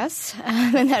Express,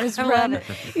 and that is run.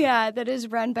 That is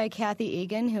run by Kathy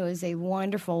Egan, who is a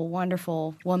wonderful,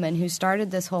 wonderful woman who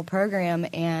started this whole program.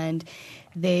 And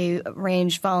they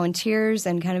arrange volunteers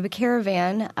and kind of a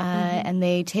caravan, and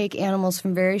they take animals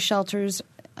from various shelters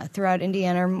throughout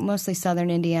Indiana, mostly southern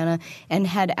Indiana, and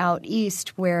head out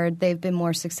east where they've been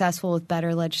more successful with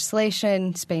better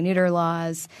legislation, spay-neuter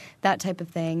laws, that type of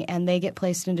thing. And they get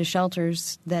placed into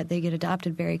shelters that they get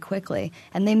adopted very quickly.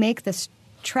 And they make this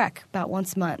trek about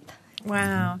once a month.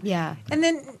 Wow. Yeah. And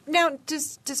then now,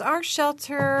 does our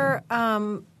shelter,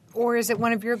 or is it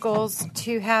one of your goals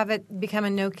to have it become a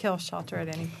no-kill shelter at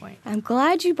any point? I'm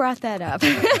glad you brought that up.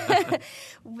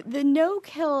 The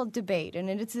no-kill debate, and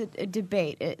it's a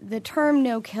debate. The term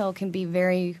no-kill can be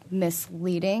very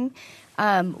misleading.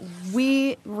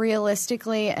 We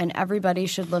realistically, and everybody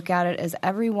should look at it as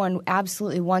everyone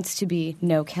absolutely wants to be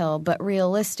no-kill, but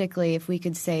realistically, if we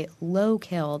could say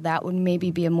low-kill, that would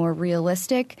maybe be a more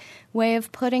realistic way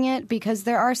of putting it, because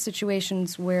there are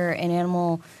situations where an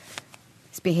animal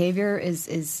behavior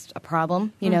is a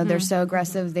problem. You know, they're so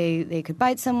aggressive they could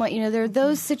bite someone. You know, there are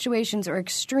those situations or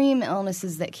extreme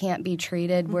illnesses that can't be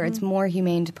treated where it's more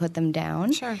humane to put them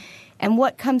down. Sure. And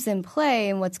what comes in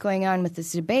play and what's going on with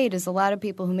this debate is a lot of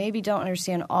people who maybe don't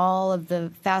understand all of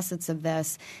the facets of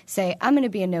this say, I'm going to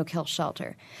be a no-kill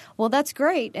shelter. Well, that's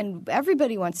great, and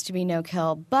everybody wants to be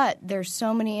no-kill, but there's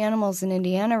so many animals in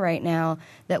Indiana right now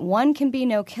that one can be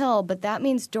no-kill, but that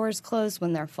means doors close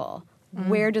when they're full.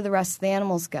 Where do the rest of the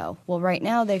animals go? Well, right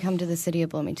now they come to the City of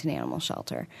Bloomington Animal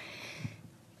Shelter.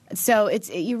 So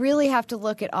you really have to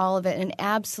look at all of it, and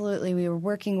absolutely we were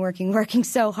working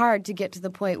so hard to get to the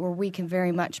point where we can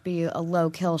very much be a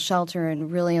low-kill shelter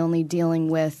and really only dealing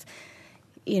with,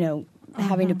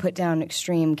 having to put down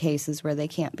extreme cases where they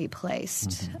can't be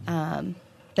placed. So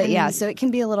it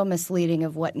can be a little misleading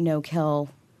of what no-kill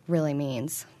really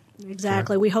means.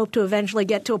 Exactly. We hope to eventually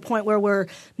get to a point where we're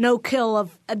no kill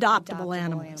of adoptable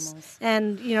animals.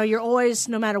 And, you're always,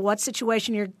 no matter what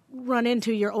situation you run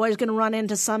into, you're always going to run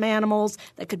into some animals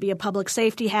that could be a public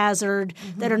safety hazard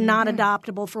that are not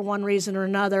adoptable for one reason or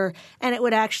another. And it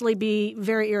would actually be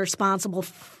very irresponsible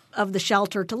of the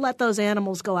shelter to let those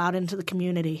animals go out into the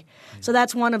community. So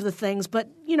that's one of the things. But,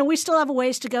 we still have a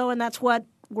ways to go, and that's what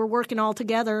we're working all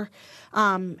together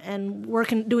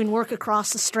and doing work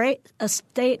across the state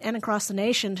and across the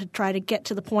nation to try to get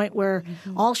to the point where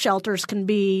all shelters can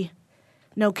be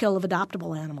no kill of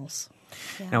adoptable animals.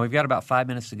 Yeah. Now, we've got about 5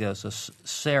 minutes to go. So,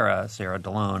 Sarah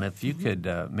DeLone, if you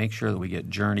could make sure that we get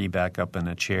Journey back up in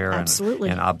a chair and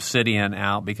Obsidian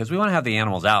out, because we want to have the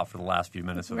animals out for the last few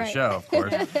minutes of the show, of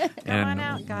course. Come on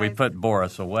out, guys. We put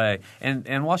Boris away.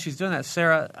 And while she's doing that,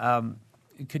 Sarah,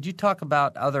 could you talk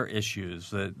about other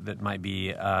issues that might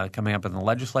be coming up in the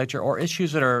legislature, or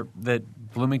issues that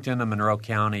Bloomington and Monroe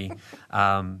County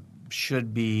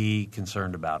should be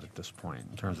concerned about at this point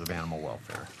in terms of animal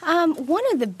welfare? One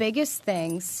of the biggest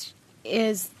things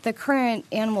is the current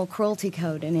animal cruelty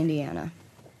code in Indiana.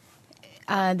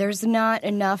 There's not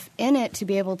enough in it to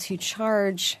be able to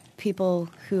charge people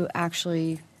who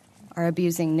actually are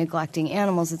abusing, neglecting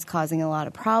animals. It's causing a lot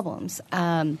of problems.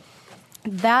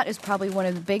 That is probably one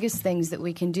of the biggest things that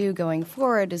we can do going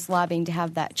forward, is lobbying to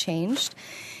have that changed.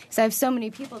 Because I have so many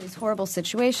people, these horrible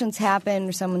situations happen,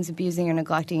 or someone's abusing or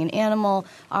neglecting an animal.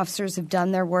 Officers have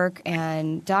done their work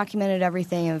and documented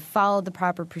everything and followed the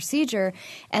proper procedure,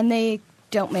 and they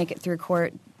don't make it through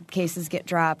court. Cases get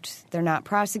dropped, they're not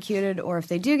prosecuted, or if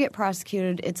they do get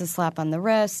prosecuted, it's a slap on the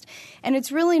wrist. And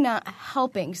it's really not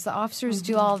helping. So the officers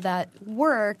do all of that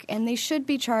work, and they should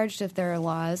be charged if there are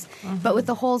laws. But with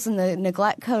the holes in the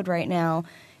neglect code right now,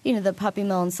 the puppy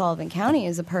mill in Sullivan County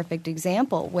is a perfect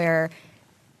example where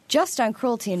just on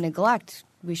cruelty and neglect,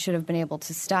 we should have been able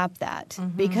to stop that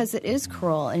because it is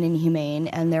cruel and inhumane,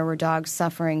 and there were dogs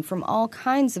suffering from all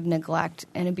kinds of neglect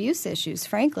and abuse issues,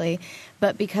 frankly.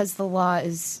 But because the law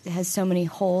has so many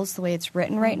holes the way it's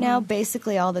written right now,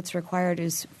 basically all that's required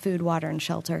is food, water, and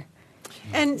shelter.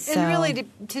 And really,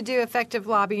 to do effective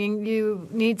lobbying, you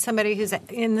need somebody who's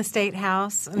in the State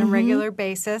House on a regular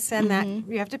basis, and that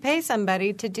you have to pay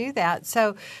somebody to do that.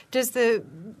 So does the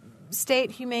State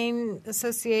Humane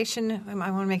Association,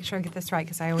 I want to make sure I get this right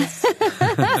because I always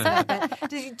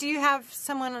do you have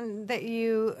someone that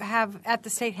you have at the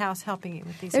State House helping you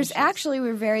with these issues? Actually,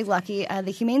 we're very lucky.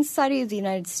 The Humane Society of the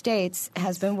United States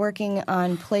has been working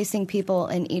on placing people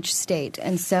in each state.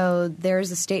 And so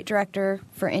there's a state director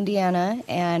for Indiana,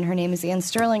 and her name is Ann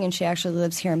Sterling, and she actually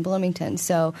lives here in Bloomington.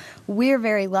 So we're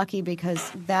very lucky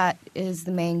because that is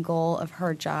the main goal of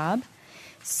her job.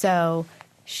 So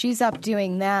she's up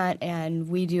doing that, and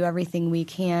we do everything we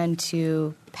can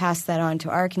to pass that on to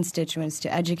our constituents,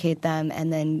 to educate them,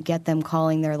 and then get them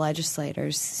calling their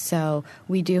legislators. So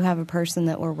we do have a person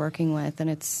that we're working with, and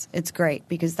it's great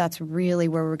because that's really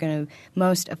where we're going to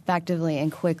most effectively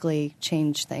and quickly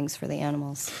change things for the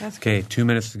animals. Okay, 2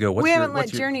 minutes to go. We haven't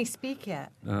let Journey speak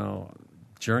yet. No,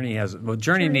 Journey has. Well,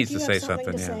 Journey needs to say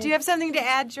something. Yeah. Do you have something to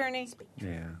add, Journey?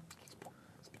 Yeah.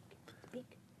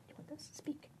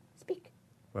 Speak.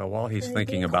 Well, while he's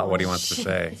thinking about what he wants to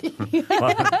say,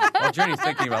 while Journey's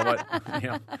thinking about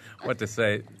what to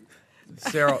say,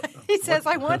 Sarah. He says,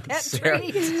 "I want that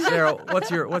treat." Sarah,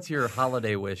 what's your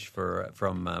holiday wish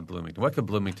from Bloomington? What could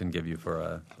Bloomington give you for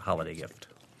a holiday gift?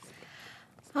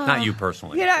 Not you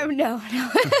personally. No.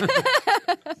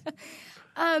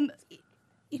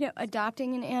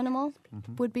 Adopting an animal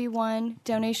would be one.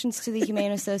 Donations to the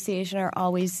Humane Association are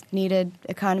always needed.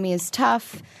 Economy is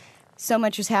tough. So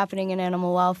much is happening in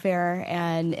animal welfare,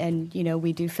 and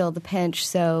we do feel the pinch.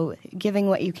 So giving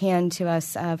what you can to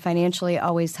us financially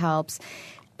always helps.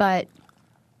 But,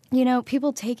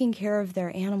 people taking care of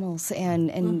their animals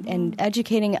and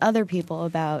educating other people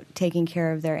about taking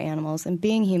care of their animals and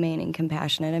being humane and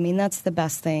compassionate, I mean, that's the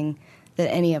best thing that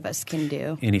any of us can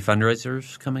do. Any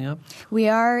fundraisers coming up? We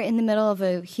are in the middle of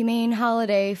a Humane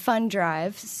Holiday Fund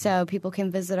Drive, so people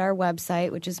can visit our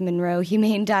website, which is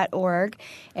monroehumane.org,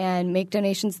 and make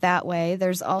donations that way.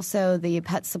 There's also the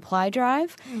Pet Supply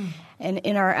Drive. And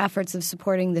in our efforts of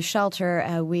supporting the shelter,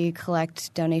 we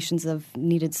collect donations of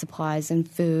needed supplies and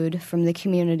food from the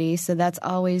community. So that's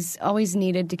always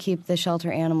needed to keep the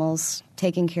shelter animals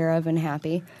taken care of and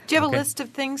happy. Do you have a list of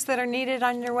things that are needed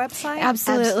on your website?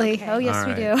 Absolutely. Okay. Oh, yes, All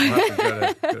right. we do. We'll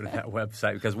have to go to that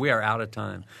website because we are out of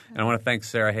time. And I want to thank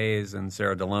Sarah Hayes and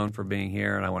Sarah DeLone for being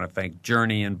here. And I want to thank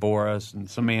Journey and Boris and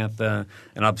Samantha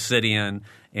and Obsidian.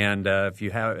 And if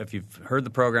you've heard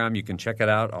the program, you can check it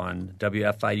out on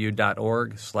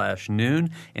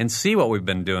wfiu.org/noon and see what we've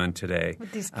been doing today.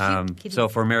 With these cute so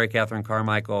for Mary Catherine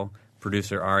Carmichael,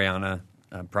 producer Ariana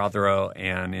Prothero,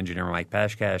 and engineer Mike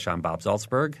Pashkash, I'm Bob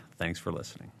Zaltzberg. Thanks for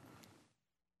listening.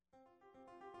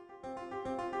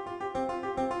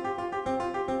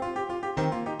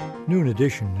 Noon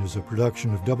Edition is a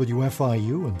production of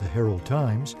WFIU and the Herald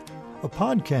Times. A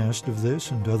podcast of this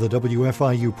and other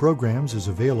WFIU programs is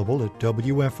available at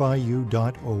wfiu.org.